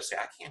people are going to say,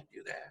 I can't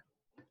do that.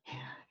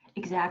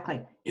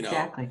 Exactly.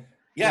 Exactly.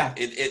 Yeah,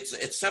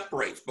 it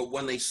separates. But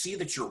when they see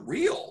that you're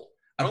real,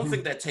 I don't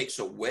think that takes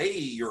away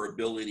your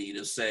ability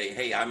to say,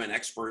 hey, I'm an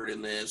expert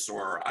in this,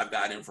 or I've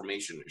got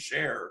information to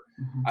share.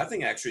 Mm-hmm. I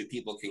think actually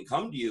people can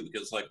come to you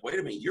because, like, wait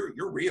a minute,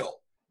 you're real.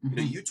 Mm-hmm.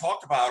 You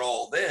talked about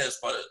all this,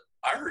 but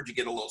I heard you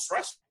get a little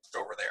stressed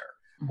over there.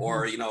 Mm-hmm.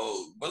 Or,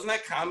 wasn't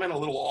that comment a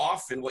little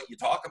off in what you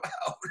talk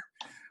about?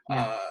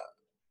 Yeah.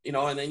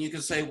 And then you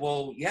can say,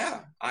 well,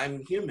 yeah,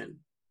 I'm human.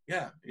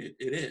 Yeah, it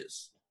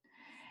is.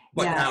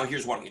 But now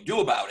here's what I'm going to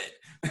do about it.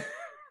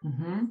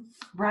 Mm-hmm.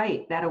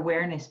 Right. That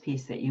awareness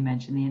piece that you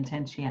mentioned, the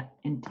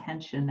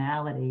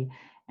intentionality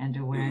and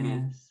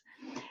awareness.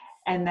 Mm-hmm.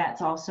 And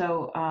that's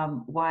also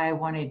why I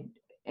wanted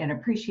and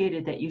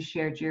appreciated that you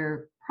shared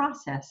your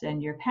process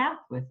and your path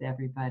with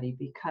everybody,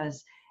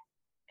 because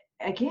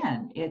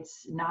again,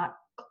 it's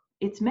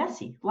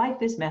messy.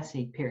 Life is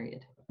messy,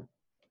 period.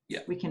 Yeah.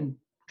 We can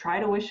try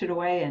to wish it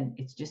away and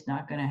it's just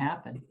not going to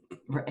happen.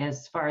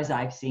 As far as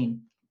I've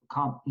seen,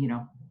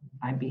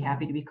 I'd be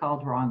happy to be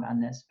called wrong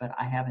on this, but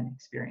I haven't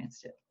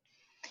experienced it.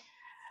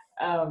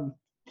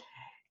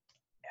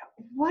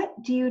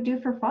 What do you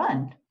do for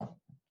fun?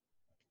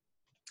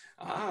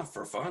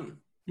 For fun.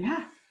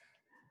 Yeah.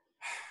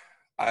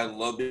 I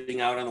love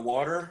being out on the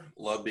water,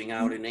 love being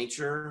out in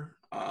nature,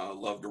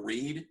 love to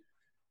read.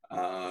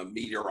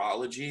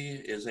 Meteorology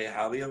is a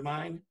hobby of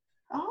mine.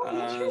 Oh,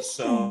 interesting.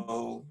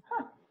 So,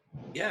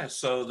 yeah,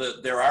 so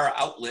there are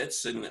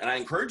outlets, and I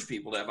encourage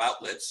people to have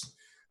outlets.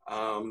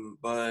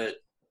 But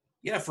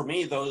yeah, for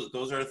me,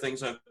 those are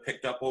things I've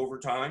picked up over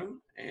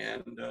time,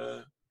 and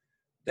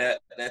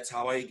that's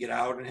how I get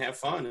out and have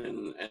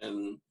fun.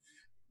 And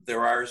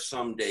there are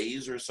some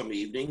days or some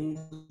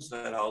evenings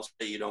that I'll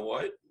say, you know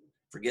what,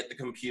 forget the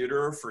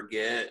computer,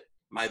 forget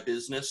my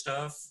business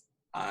stuff.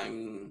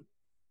 I'm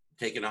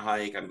taking a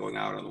hike. I'm going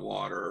out on the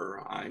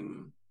water.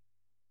 I'm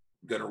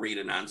going to read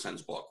a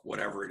nonsense book,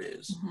 whatever it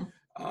is.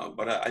 Mm-hmm.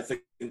 But I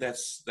think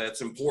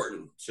that's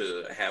important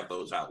to have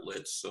those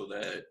outlets so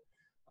that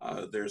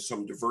there's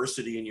some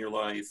diversity in your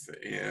life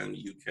and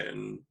you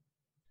can,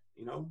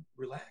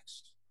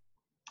 relax.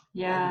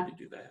 Yeah. To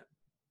do that.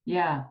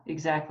 Yeah,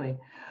 exactly.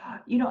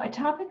 A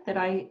topic that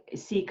I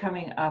see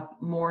coming up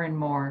more and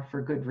more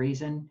for good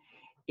reason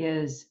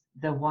is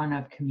the one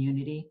of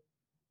community.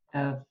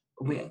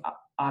 We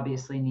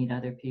obviously need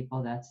other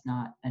people. That's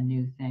not a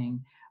new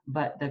thing.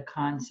 But the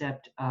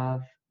concept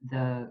of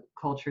the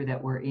culture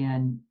that we're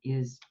in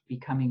is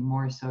becoming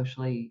more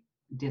socially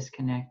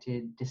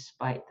disconnected,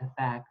 despite the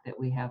fact that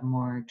we have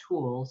more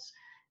tools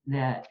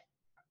that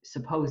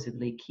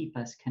supposedly keep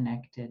us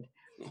connected.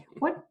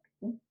 What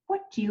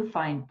do you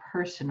find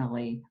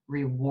personally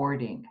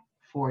rewarding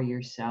for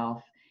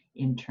yourself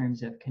in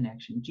terms of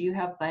connection? Do you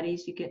have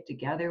buddies you get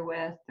together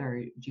with, or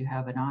do you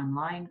have an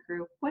online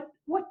group?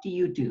 What do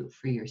you do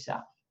for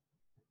yourself?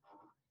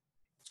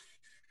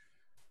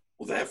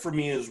 Well, that for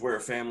me is where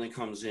family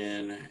comes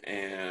in,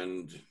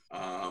 and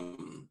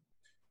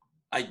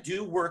I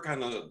do work on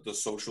the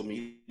social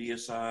media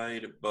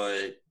side,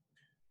 but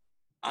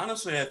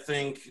honestly, I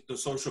think the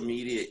social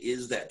media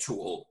is that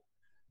tool.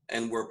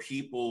 And where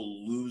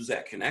people lose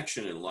that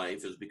connection in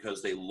life is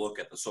because they look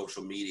at the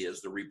social media as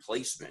the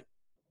replacement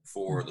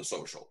for the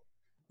social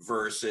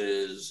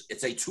versus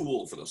it's a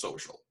tool for the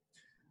social.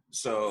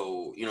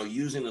 So,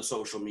 using the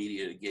social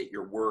media to get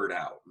your word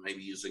out,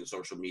 maybe using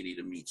social media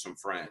to meet some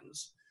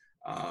friends,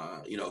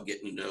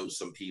 getting to know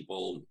some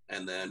people,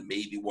 and then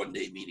maybe one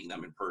day meeting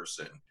them in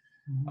person.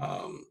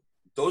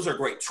 Those are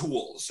great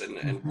tools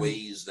and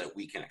ways that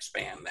we can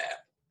expand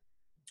that.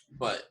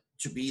 But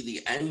to be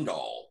the end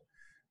all,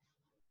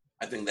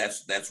 I think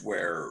that's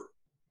where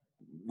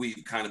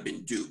we've kind of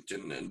been duped,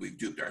 and we've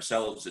duped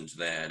ourselves into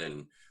that,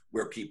 and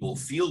where people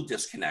feel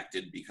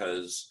disconnected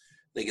because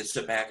they can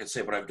sit back and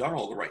say, but I've done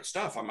all the right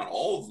stuff. I'm on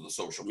all of the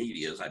social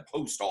medias. I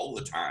post all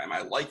the time.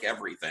 I like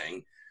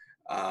everything.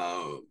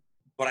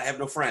 But I have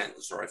no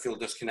friends, or I feel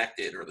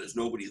disconnected, or there's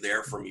nobody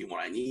there for me when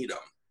I need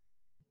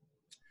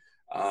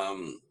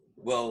them.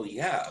 Well,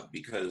 yeah,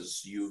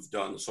 because you've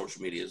done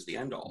social media as the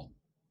end all.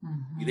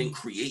 You didn't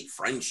create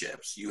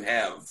friendships. You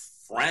have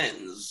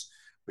friends,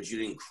 but you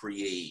didn't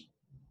create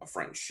a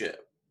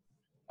friendship.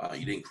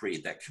 You didn't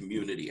create that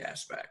community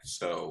aspect.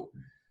 So,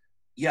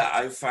 yeah,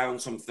 I've found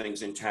some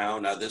things in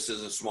town. Now, this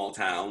is a small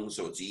town,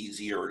 so it's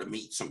easier to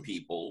meet some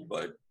people.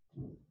 But,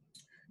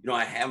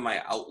 I have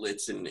my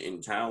outlets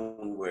in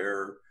town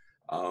where,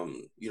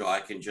 I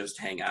can just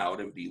hang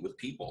out and be with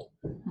people,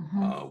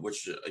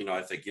 which,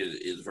 I think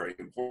is very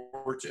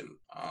important.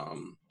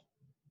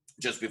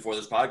 Just before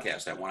this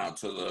podcast, I went out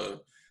to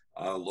the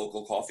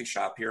local coffee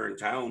shop here in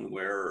town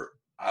where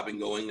I've been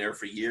going there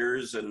for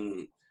years,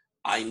 and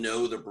I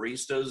know the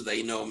baristas.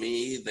 They know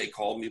me. They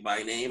call me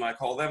by name. I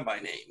call them by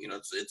name.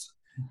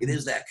 It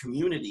is that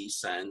community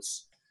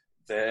sense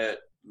that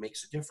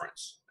makes a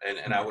difference.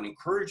 And I would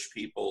encourage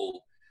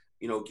people,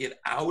 get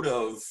out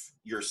of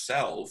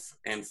yourself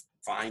and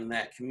find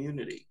that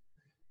community.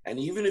 And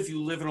even if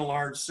you live in a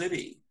large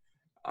city,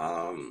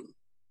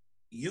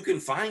 you can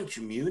find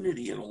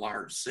community in a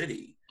large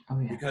city.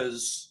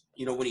 Because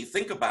when you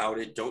think about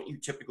it, don't you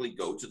typically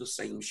go to the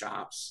same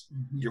shops?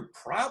 You're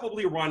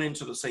probably run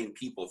into the same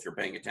people if you're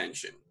paying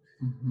attention.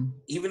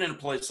 Even in a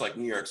place like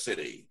New York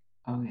City,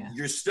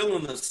 you're still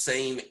in the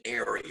same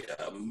area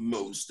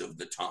most of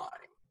the time.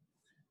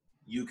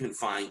 You can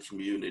find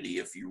community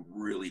if you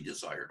really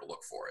desire to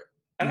look for it.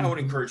 And I would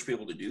encourage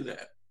people to do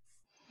that.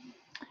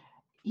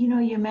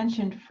 You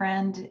mentioned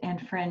friend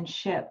and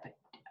friendship.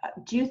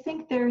 Do you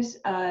think there's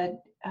a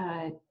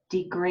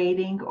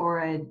degrading or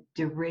a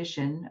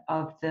derision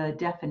of the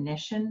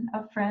definition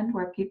of friend,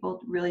 where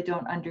people really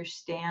don't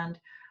understand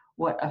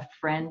what a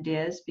friend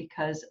is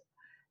because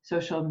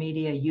social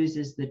media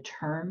uses the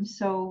term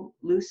so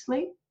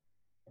loosely?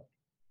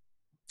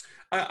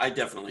 I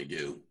definitely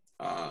do.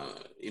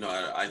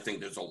 I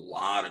think there's a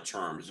lot of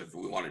terms, if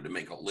we wanted to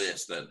make a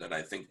list, that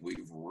I think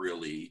we've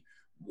really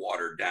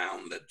watered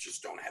down, that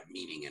just don't have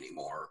meaning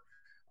anymore.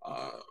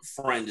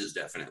 Friend is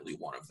definitely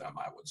one of them,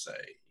 I would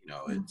say.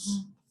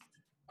 It's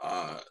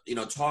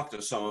talk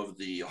to some of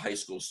the high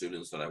school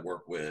students that I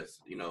work with.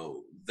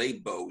 They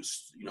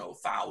boast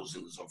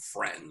thousands of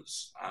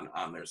friends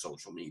on their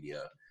social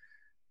media.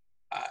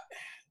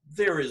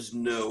 There is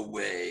no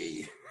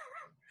way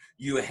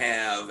you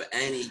have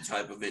any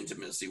type of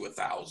intimacy with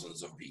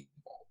thousands of people.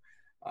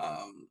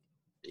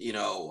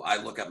 I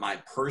look at my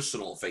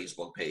personal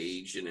Facebook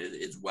page, and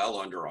it's well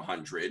under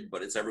 100,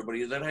 but it's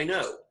everybody that I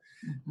know.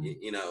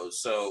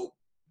 So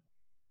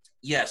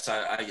yes,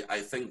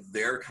 I think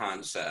their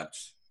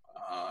concept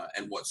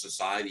and what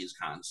society's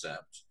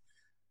concept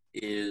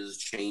is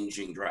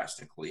changing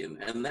drastically,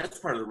 and that's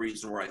part of the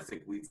reason where I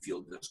think we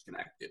feel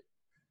disconnected.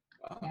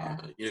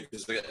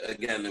 Because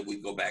again,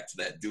 we go back to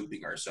that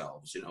duping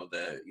ourselves.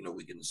 That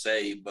we can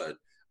say, but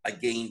I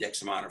gained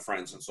X amount of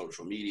friends on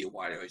social media.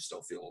 Why do I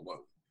still feel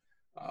alone?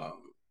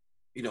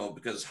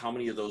 Because how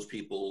many of those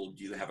people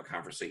do you have a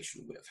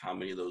conversation with? How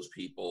many of those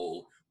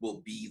people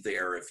will be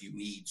there if you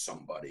need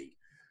somebody?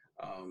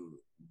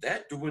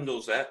 That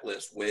dwindles that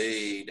list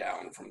way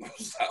down from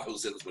those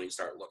thousands when you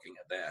start looking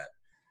at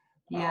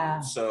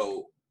that.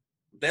 So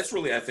that's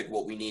really, I think,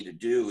 what we need to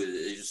do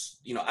is,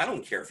 I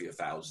don't care if you have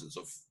thousands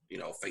of,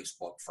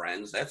 Facebook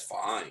friends, that's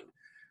fine.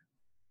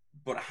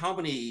 But how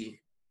many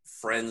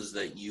friends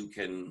that you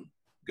can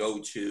go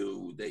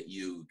to, that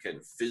you can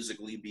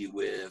physically be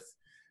with,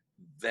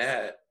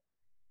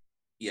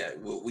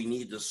 we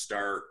need to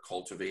start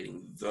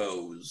cultivating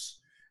those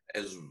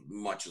as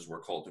much as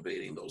we're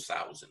cultivating those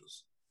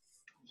thousands.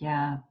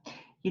 Yeah.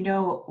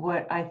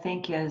 What I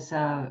think is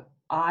a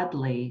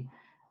oddly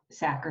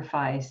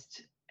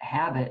sacrificed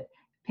habit,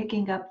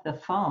 picking up the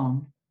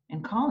phone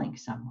and calling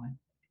someone.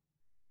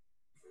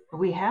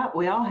 We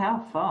all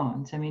have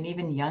phones. I mean,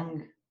 even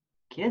young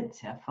kids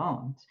have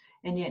phones,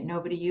 and yet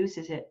nobody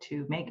uses it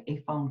to make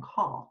a phone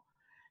call.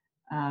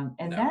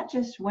 That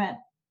just went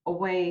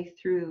away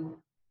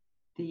through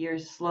the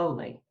years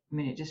slowly. I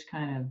mean, it just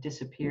kind of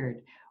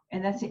disappeared.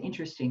 And that's an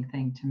interesting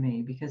thing to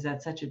me, because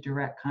that's such a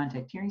direct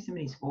contact. Hearing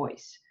somebody's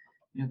voice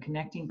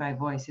connecting by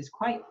voice is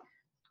quite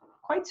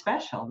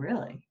special,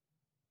 really.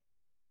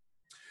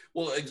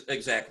 Well,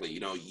 exactly.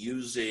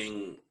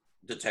 Using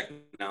the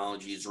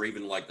technologies, or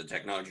even like the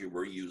technology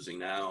we're using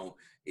now,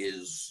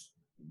 is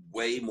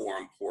way more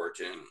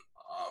important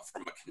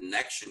from a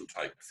connection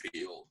type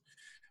field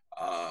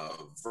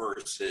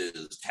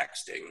versus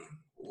texting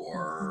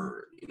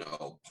or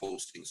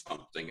posting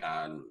something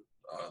on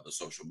the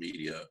social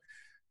media.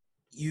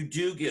 You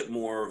do get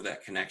more of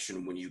that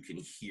connection when you can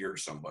hear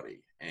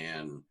somebody,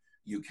 and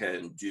you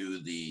can do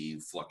the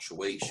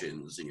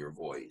fluctuations in your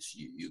voice.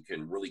 You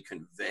can really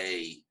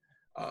convey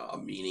a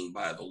meaning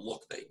by the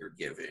look that you're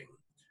giving.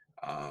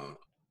 Uh,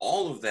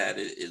 all of that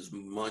is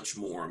much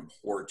more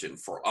important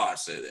for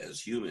us as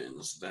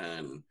humans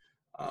than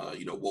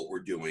what we're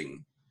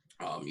doing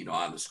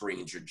on the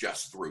screens or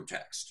just through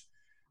text.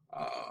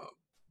 Uh,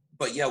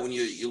 but yeah, when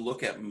you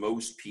look at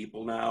most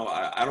people now,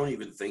 I don't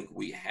even think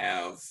we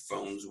have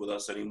phones with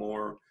us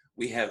anymore.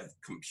 We have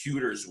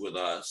computers with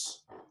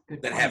us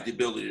Good that point. have the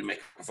ability to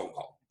make a phone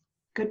call.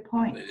 Good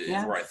point. Is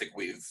Yeah. where I think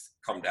we've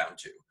come down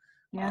to.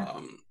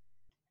 Yeah.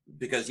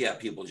 Because yeah,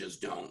 people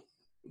just don't.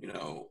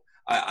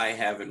 I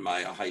have in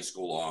my high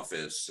school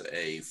office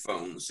a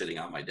phone sitting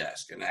on my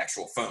desk, an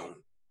actual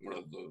phone. One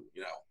of the,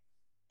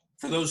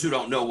 for those who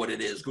don't know what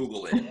it is,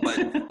 Google it. But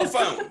a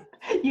phone.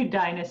 You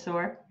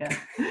dinosaur. Yeah.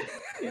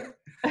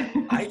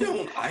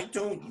 I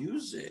don't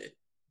use it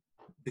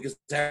because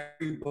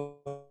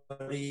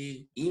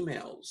everybody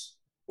emails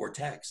or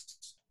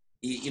texts.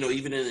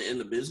 Even in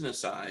the business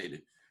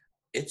side,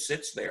 it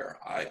sits there.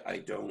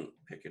 I don't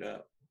pick it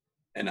up,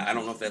 and I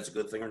don't know if that's a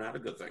good thing or not a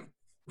good thing.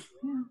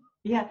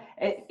 Yeah,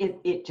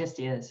 it just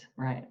is,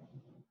 right?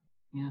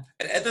 Yeah.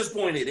 At this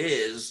point, it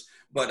is,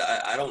 but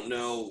I don't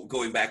know.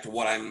 Going back to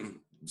what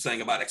I'm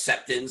saying about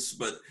acceptance,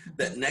 but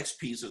that next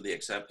piece of the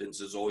acceptance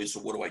is always, so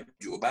what do I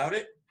do about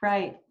it?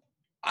 Right.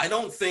 I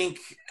don't think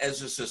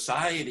as a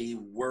society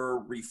we're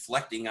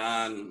reflecting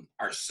on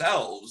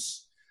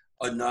ourselves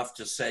enough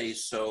to say,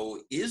 so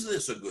is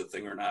this a good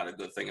thing or not a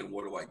good thing, and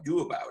what do I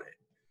do about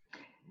it?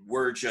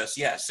 We're just,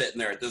 sitting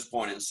there at this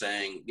point and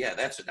saying, yeah,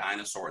 that's a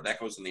dinosaur. That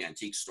goes in the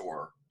antique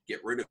store.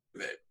 Get rid of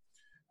it.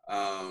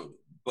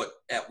 But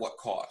at what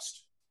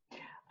cost?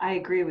 I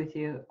agree with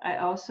you. I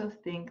also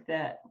think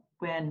that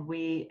when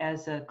we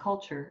as a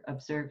culture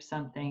observe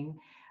something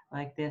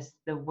like this,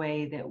 the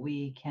way that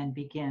we can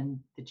begin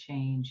the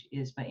change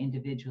is by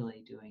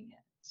individually doing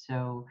it.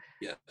 So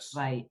yes,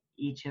 by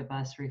each of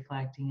us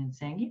reflecting and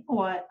saying, you know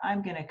what,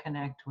 I'm going to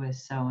connect with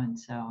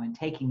so-and-so and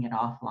taking it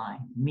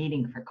offline,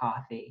 meeting for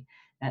coffee,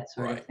 that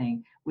sort of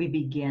thing. We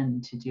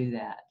begin to do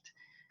that.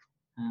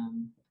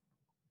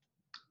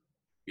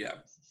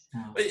 So.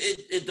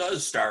 It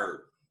does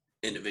start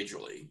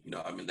individually.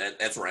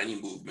 That's where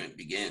any movement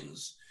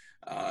begins.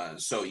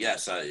 So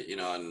yes,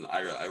 and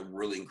I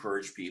really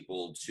encourage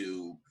people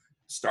to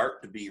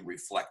start to be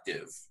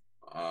reflective.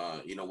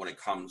 When it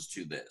comes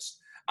to this,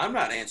 I'm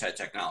not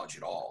anti-technology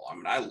at all.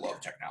 I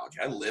love technology.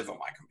 I live on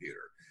my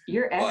computer.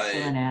 You're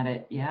excellent at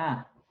it.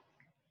 Yeah.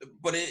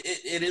 But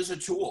it is a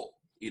tool,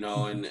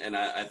 and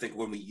I think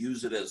when we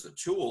use it as a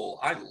tool,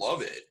 I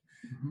love it,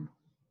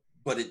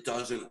 but it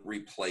doesn't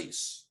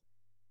replace.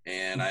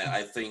 And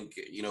I think,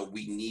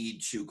 we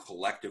need to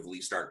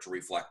collectively start to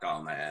reflect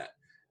on that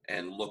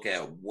and look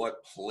at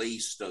what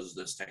place does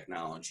this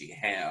technology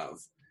have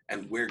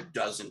and where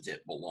doesn't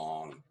it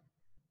belong,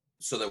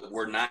 so that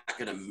we're not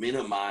going to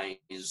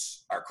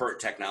minimize our current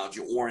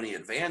technology or any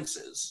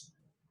advances,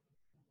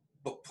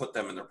 but put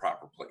them in their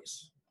proper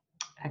place.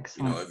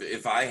 Excellent.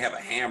 If I have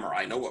a hammer,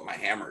 I know what my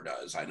hammer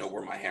does. I know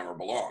where my hammer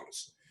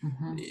belongs.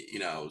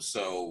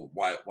 So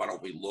why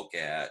don't we look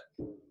at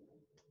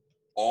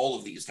all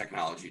of these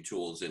technology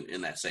tools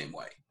in that same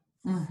way?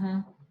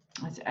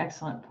 That's an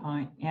excellent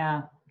point.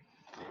 Yeah.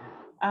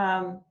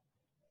 I'm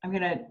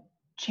going to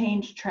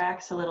change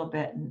tracks a little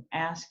bit and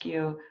ask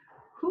you,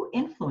 who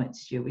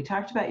influenced you? We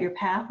talked about your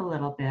path a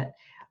little bit,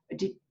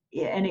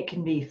 and it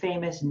can be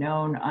famous,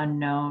 known,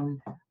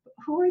 unknown.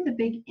 Who are the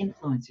big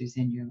influencers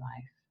in your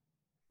life?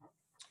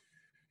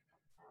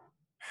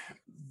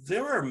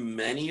 There are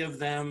many of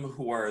them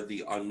who are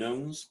the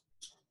unknowns.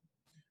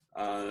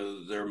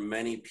 There are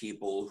many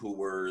people who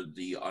were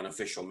the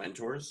unofficial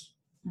mentors,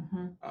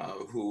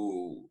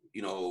 who,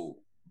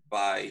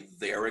 by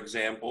their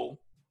example,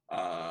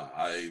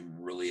 I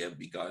really have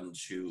begun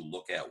to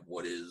look at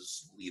what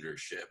is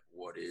leadership,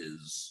 what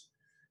is,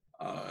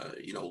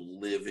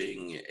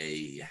 living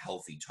a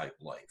healthy type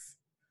life.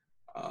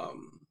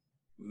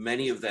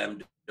 Many of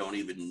them don't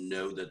even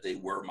know that they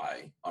were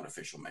my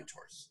unofficial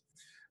mentors.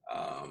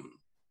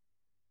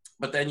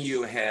 But then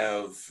you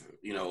have,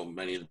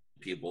 many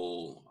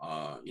people,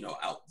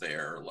 out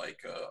there like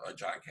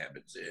John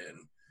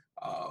Kabat-Zinn,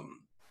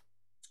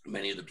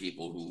 many of the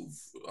people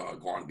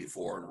who've gone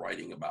before in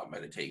writing about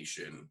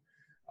meditation.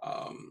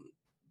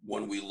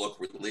 When we look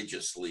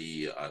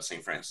religiously,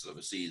 St. Francis of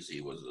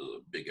Assisi was a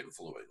big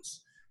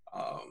influence,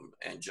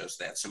 and just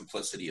that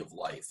simplicity of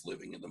life,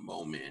 living in the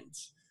moment,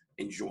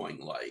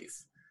 enjoying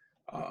life.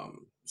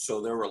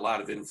 So there were a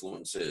lot of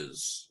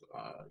influences,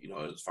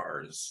 as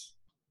far as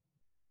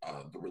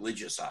the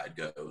religious side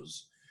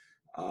goes.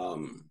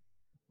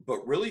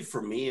 But really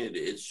for me,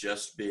 it's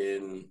just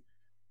been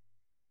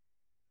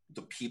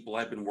the people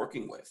I've been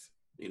working with,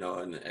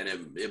 and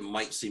it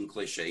might seem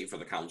cliche for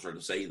the counselor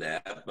to say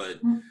that,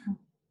 but Mhm.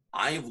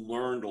 I've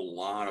learned a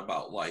lot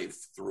about life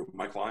through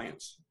my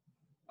clients.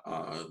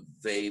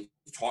 They've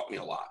taught me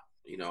a lot,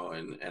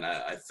 and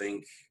I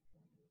think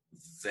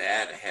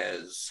that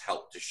has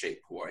helped to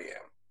shape who I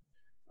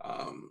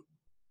am.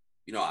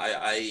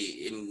 I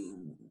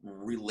in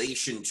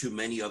relation to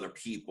many other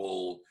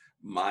people,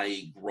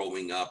 my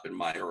growing up in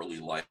my early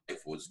life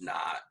was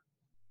not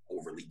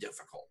overly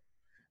difficult.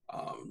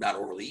 Not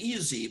overly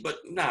easy, but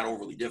not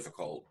overly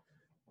difficult.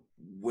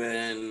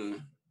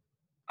 When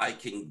I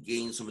can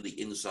gain some of the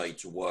insight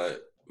to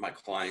what my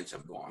clients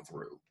have gone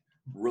through,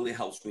 really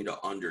helps me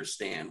to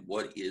understand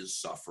what is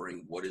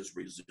suffering, what is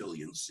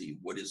resiliency,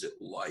 what is it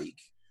like,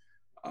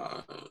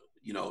 uh,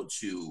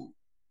 to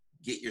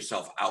get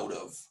yourself out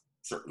of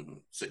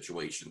certain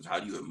situations. How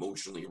do you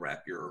emotionally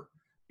wrap your,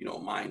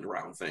 mind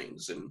around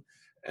things?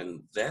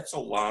 And that's a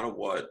lot of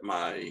what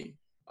my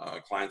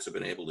clients have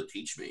been able to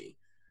teach me.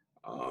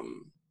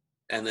 Um,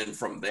 and then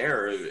from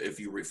there, if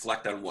you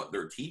reflect on what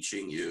they're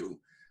teaching you,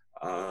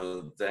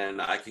 then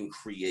I can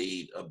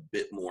create a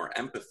bit more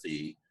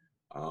empathy,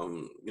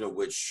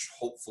 which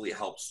hopefully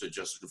helps to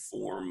just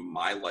inform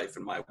my life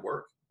and my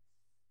work.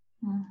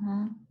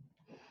 Mhm.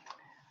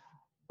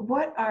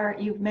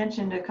 You've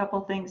mentioned a couple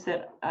things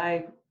that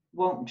I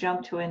won't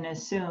jump to and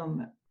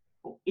assume.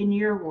 In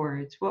your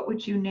words, what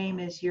would you name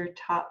as your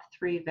top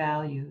 3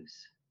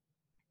 values?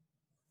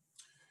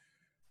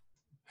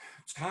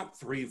 Top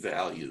 3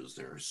 values.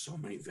 There are so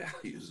many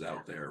values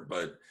out there,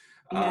 but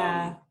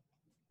Yeah.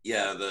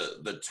 yeah,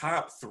 the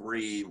top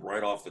 3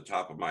 right off the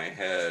top of my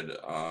head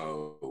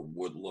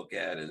would look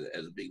at it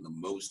as being the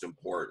most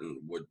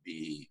important would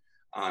be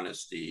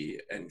honesty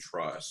and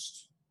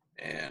trust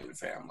and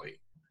family.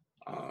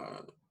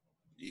 Uh,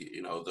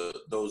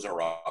 those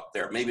are up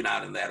there. Maybe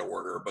not in that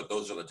order, but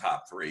those are the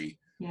top 3.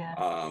 Yeah.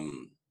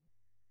 Um,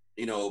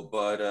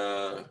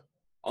 but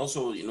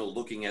also,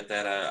 looking at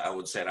that, I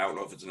would say, I don't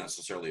know if it's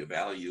necessarily a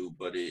value,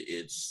 but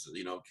it's,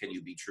 can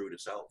you be true to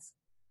self?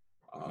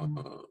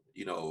 Mm.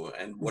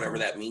 And whatever Mhm.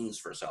 that means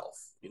for self.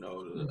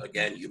 Mhm.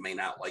 Again, you may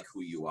not like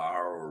who you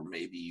are, or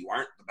maybe you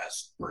aren't the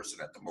best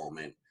person at the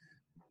moment,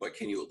 but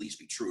can you at least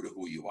be true to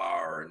who you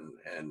are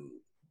and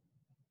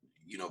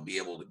be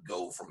able to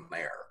go from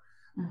there?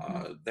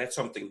 Mhm. That's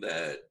something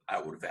that I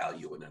would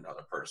value in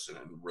another person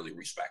and really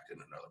respect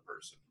in another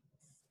person.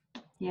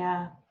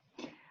 Yeah.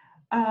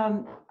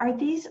 Are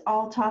these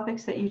all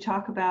topics that you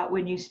talk about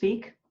when you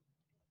speak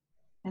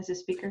as a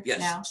speaker now?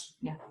 Yes.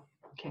 Yeah.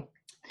 Okay.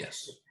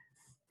 Yes.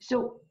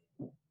 So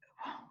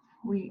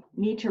we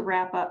need to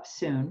wrap up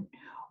soon.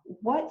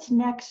 What's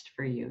next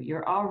for you?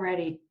 You're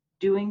already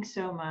doing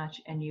so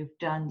much and you've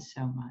done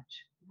so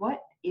much.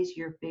 What is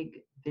your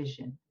big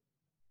vision?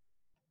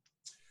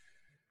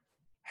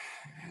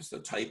 As the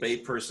type A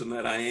person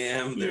that I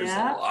am, there's a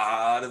Yeah.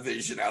 lot of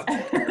vision out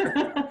there.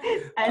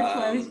 That's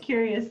why I was um,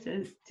 curious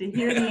to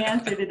hear the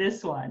answer to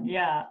this one.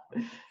 Yeah.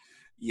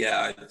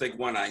 yeah, I think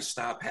when I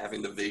stop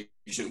having the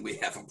vision, we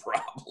have a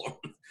problem.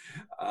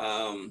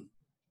 um,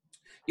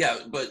 yeah,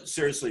 but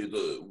seriously,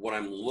 what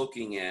I'm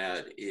looking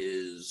at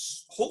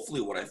is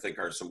hopefully what I think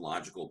are some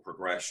logical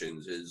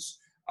progressions is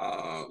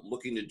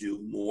looking to do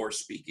more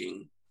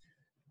speaking,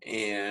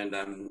 and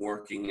I'm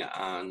working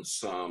on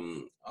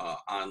some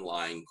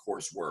online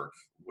coursework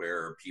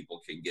where people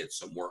can get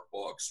some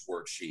workbooks,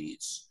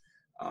 worksheets,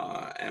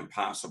 and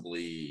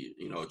possibly,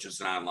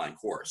 just an online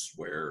course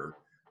where,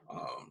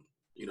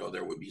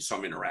 there would be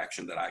some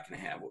interaction that I can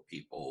have with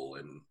people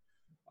and,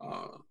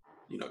 uh,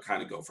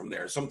 kind of go from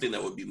there. Something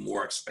that would be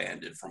more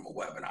expanded from a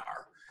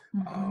webinar.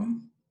 Mm-hmm.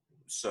 Um,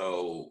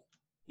 so,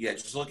 yeah,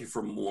 just looking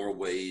for more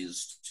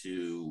ways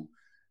to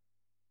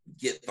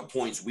get the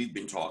points we've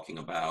been talking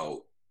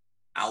about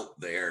out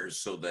there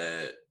so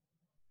that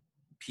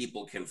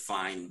people can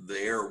find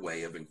their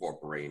way of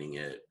incorporating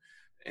it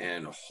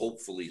and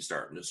hopefully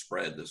starting to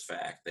spread this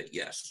fact that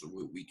yes,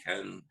 we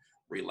can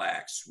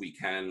relax, we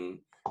can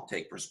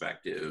take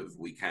perspective,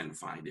 we can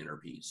find inner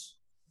peace.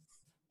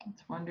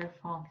 That's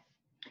wonderful.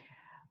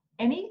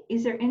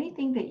 Is there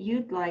anything that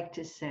you'd like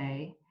to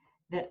say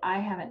that I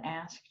haven't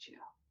asked you?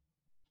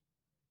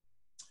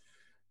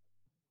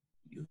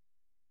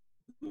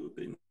 You've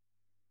been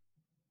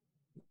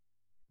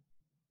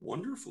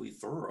wonderfully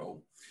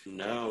thorough.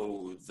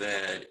 Know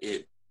that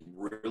it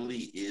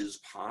really is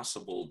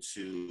possible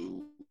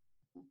to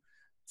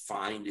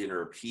find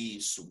inner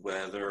peace,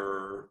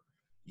 whether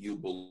you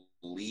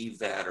believe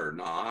that or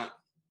not.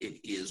 It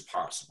is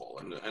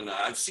possible, and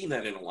I've seen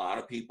that in a lot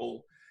of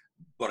people,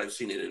 but I've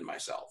seen it in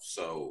myself.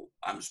 So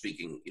I'm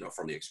speaking,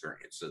 from the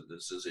experience. So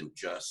this isn't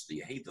just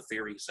the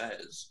theory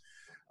says,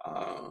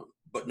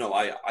 but no,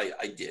 I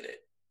did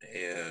it,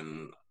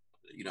 and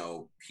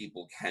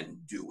people can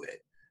do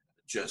it.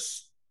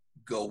 Just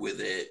go with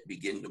it,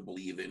 begin to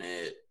believe in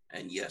it,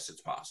 and yes,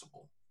 it's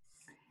possible.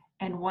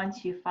 And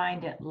once you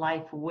find it,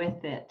 life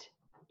with it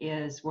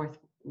is worth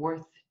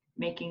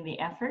making the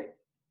effort?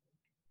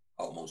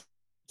 Oh, most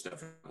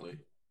definitely.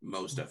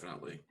 Most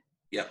definitely.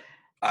 Yep.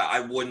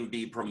 I wouldn't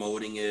be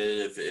promoting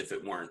it if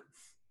it weren't.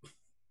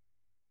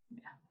 Yeah.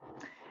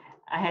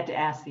 I had to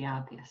ask the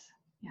obvious.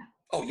 Yeah.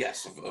 Oh,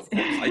 yes, of course.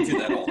 I do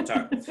that all the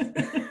time.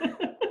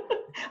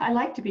 I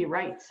like to be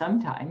right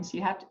sometimes. I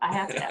have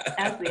to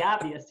ask the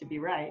obvious to be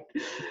right.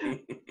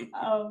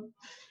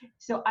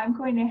 So I'm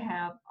going to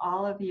have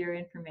all of your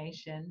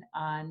information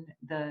on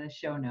the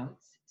show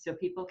notes so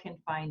people can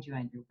find you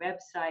on your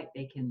website.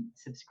 They can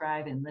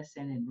subscribe and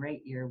listen and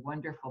rate your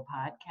wonderful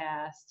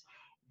podcast.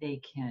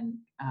 They can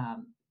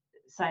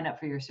sign up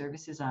for your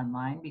services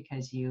online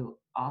because you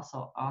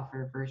also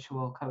offer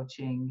virtual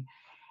coaching.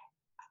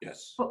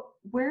 Yes. But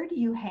where do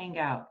you hang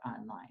out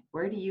online?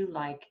 Where do you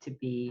like to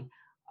be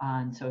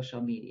on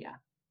social media?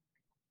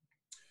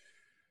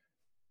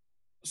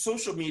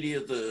 Social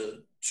media,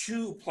 the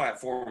two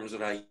platforms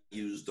that I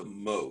use the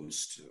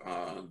most,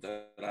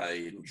 that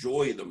I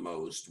enjoy the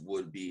most,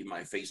 would be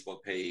my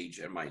Facebook page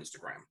and my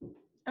Instagram.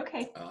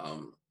 Okay.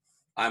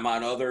 I'm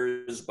on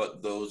others,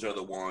 but those are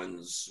the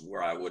ones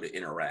where I would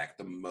interact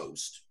the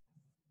most.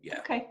 Yeah.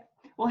 Okay.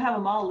 We'll have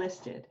them all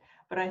listed,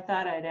 but I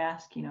thought I'd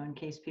ask, in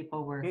case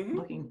people were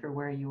looking for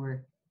where you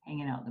were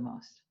hanging out the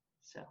most.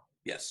 So.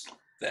 Yes,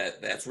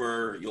 that's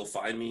where you'll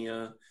find me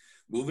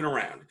moving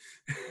around.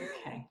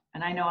 Okay.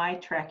 And I know I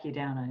track you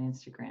down on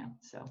Instagram,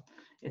 so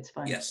it's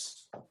fun.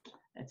 Yes.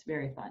 It's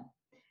very fun.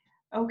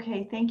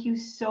 Okay. Thank you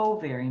so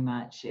very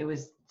much. It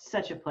was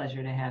such a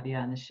pleasure to have you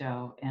on the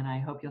show, and I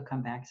hope you'll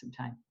come back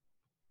sometime.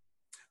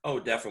 Oh,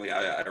 definitely.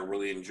 I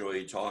really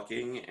enjoy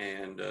talking,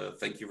 and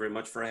thank you very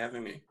much for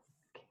having me.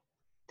 Okay.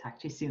 Talk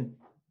to you soon.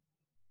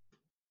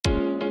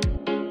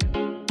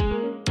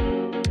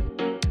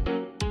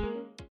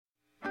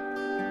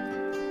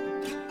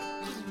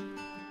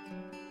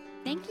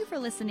 Thank you for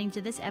listening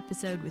to this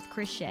episode with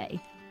Chris Shea.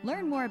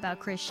 Learn more about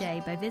Chris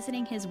Shea by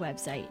visiting his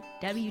website,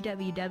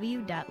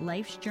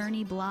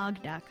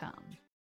 www.lifesjourneyblog.com.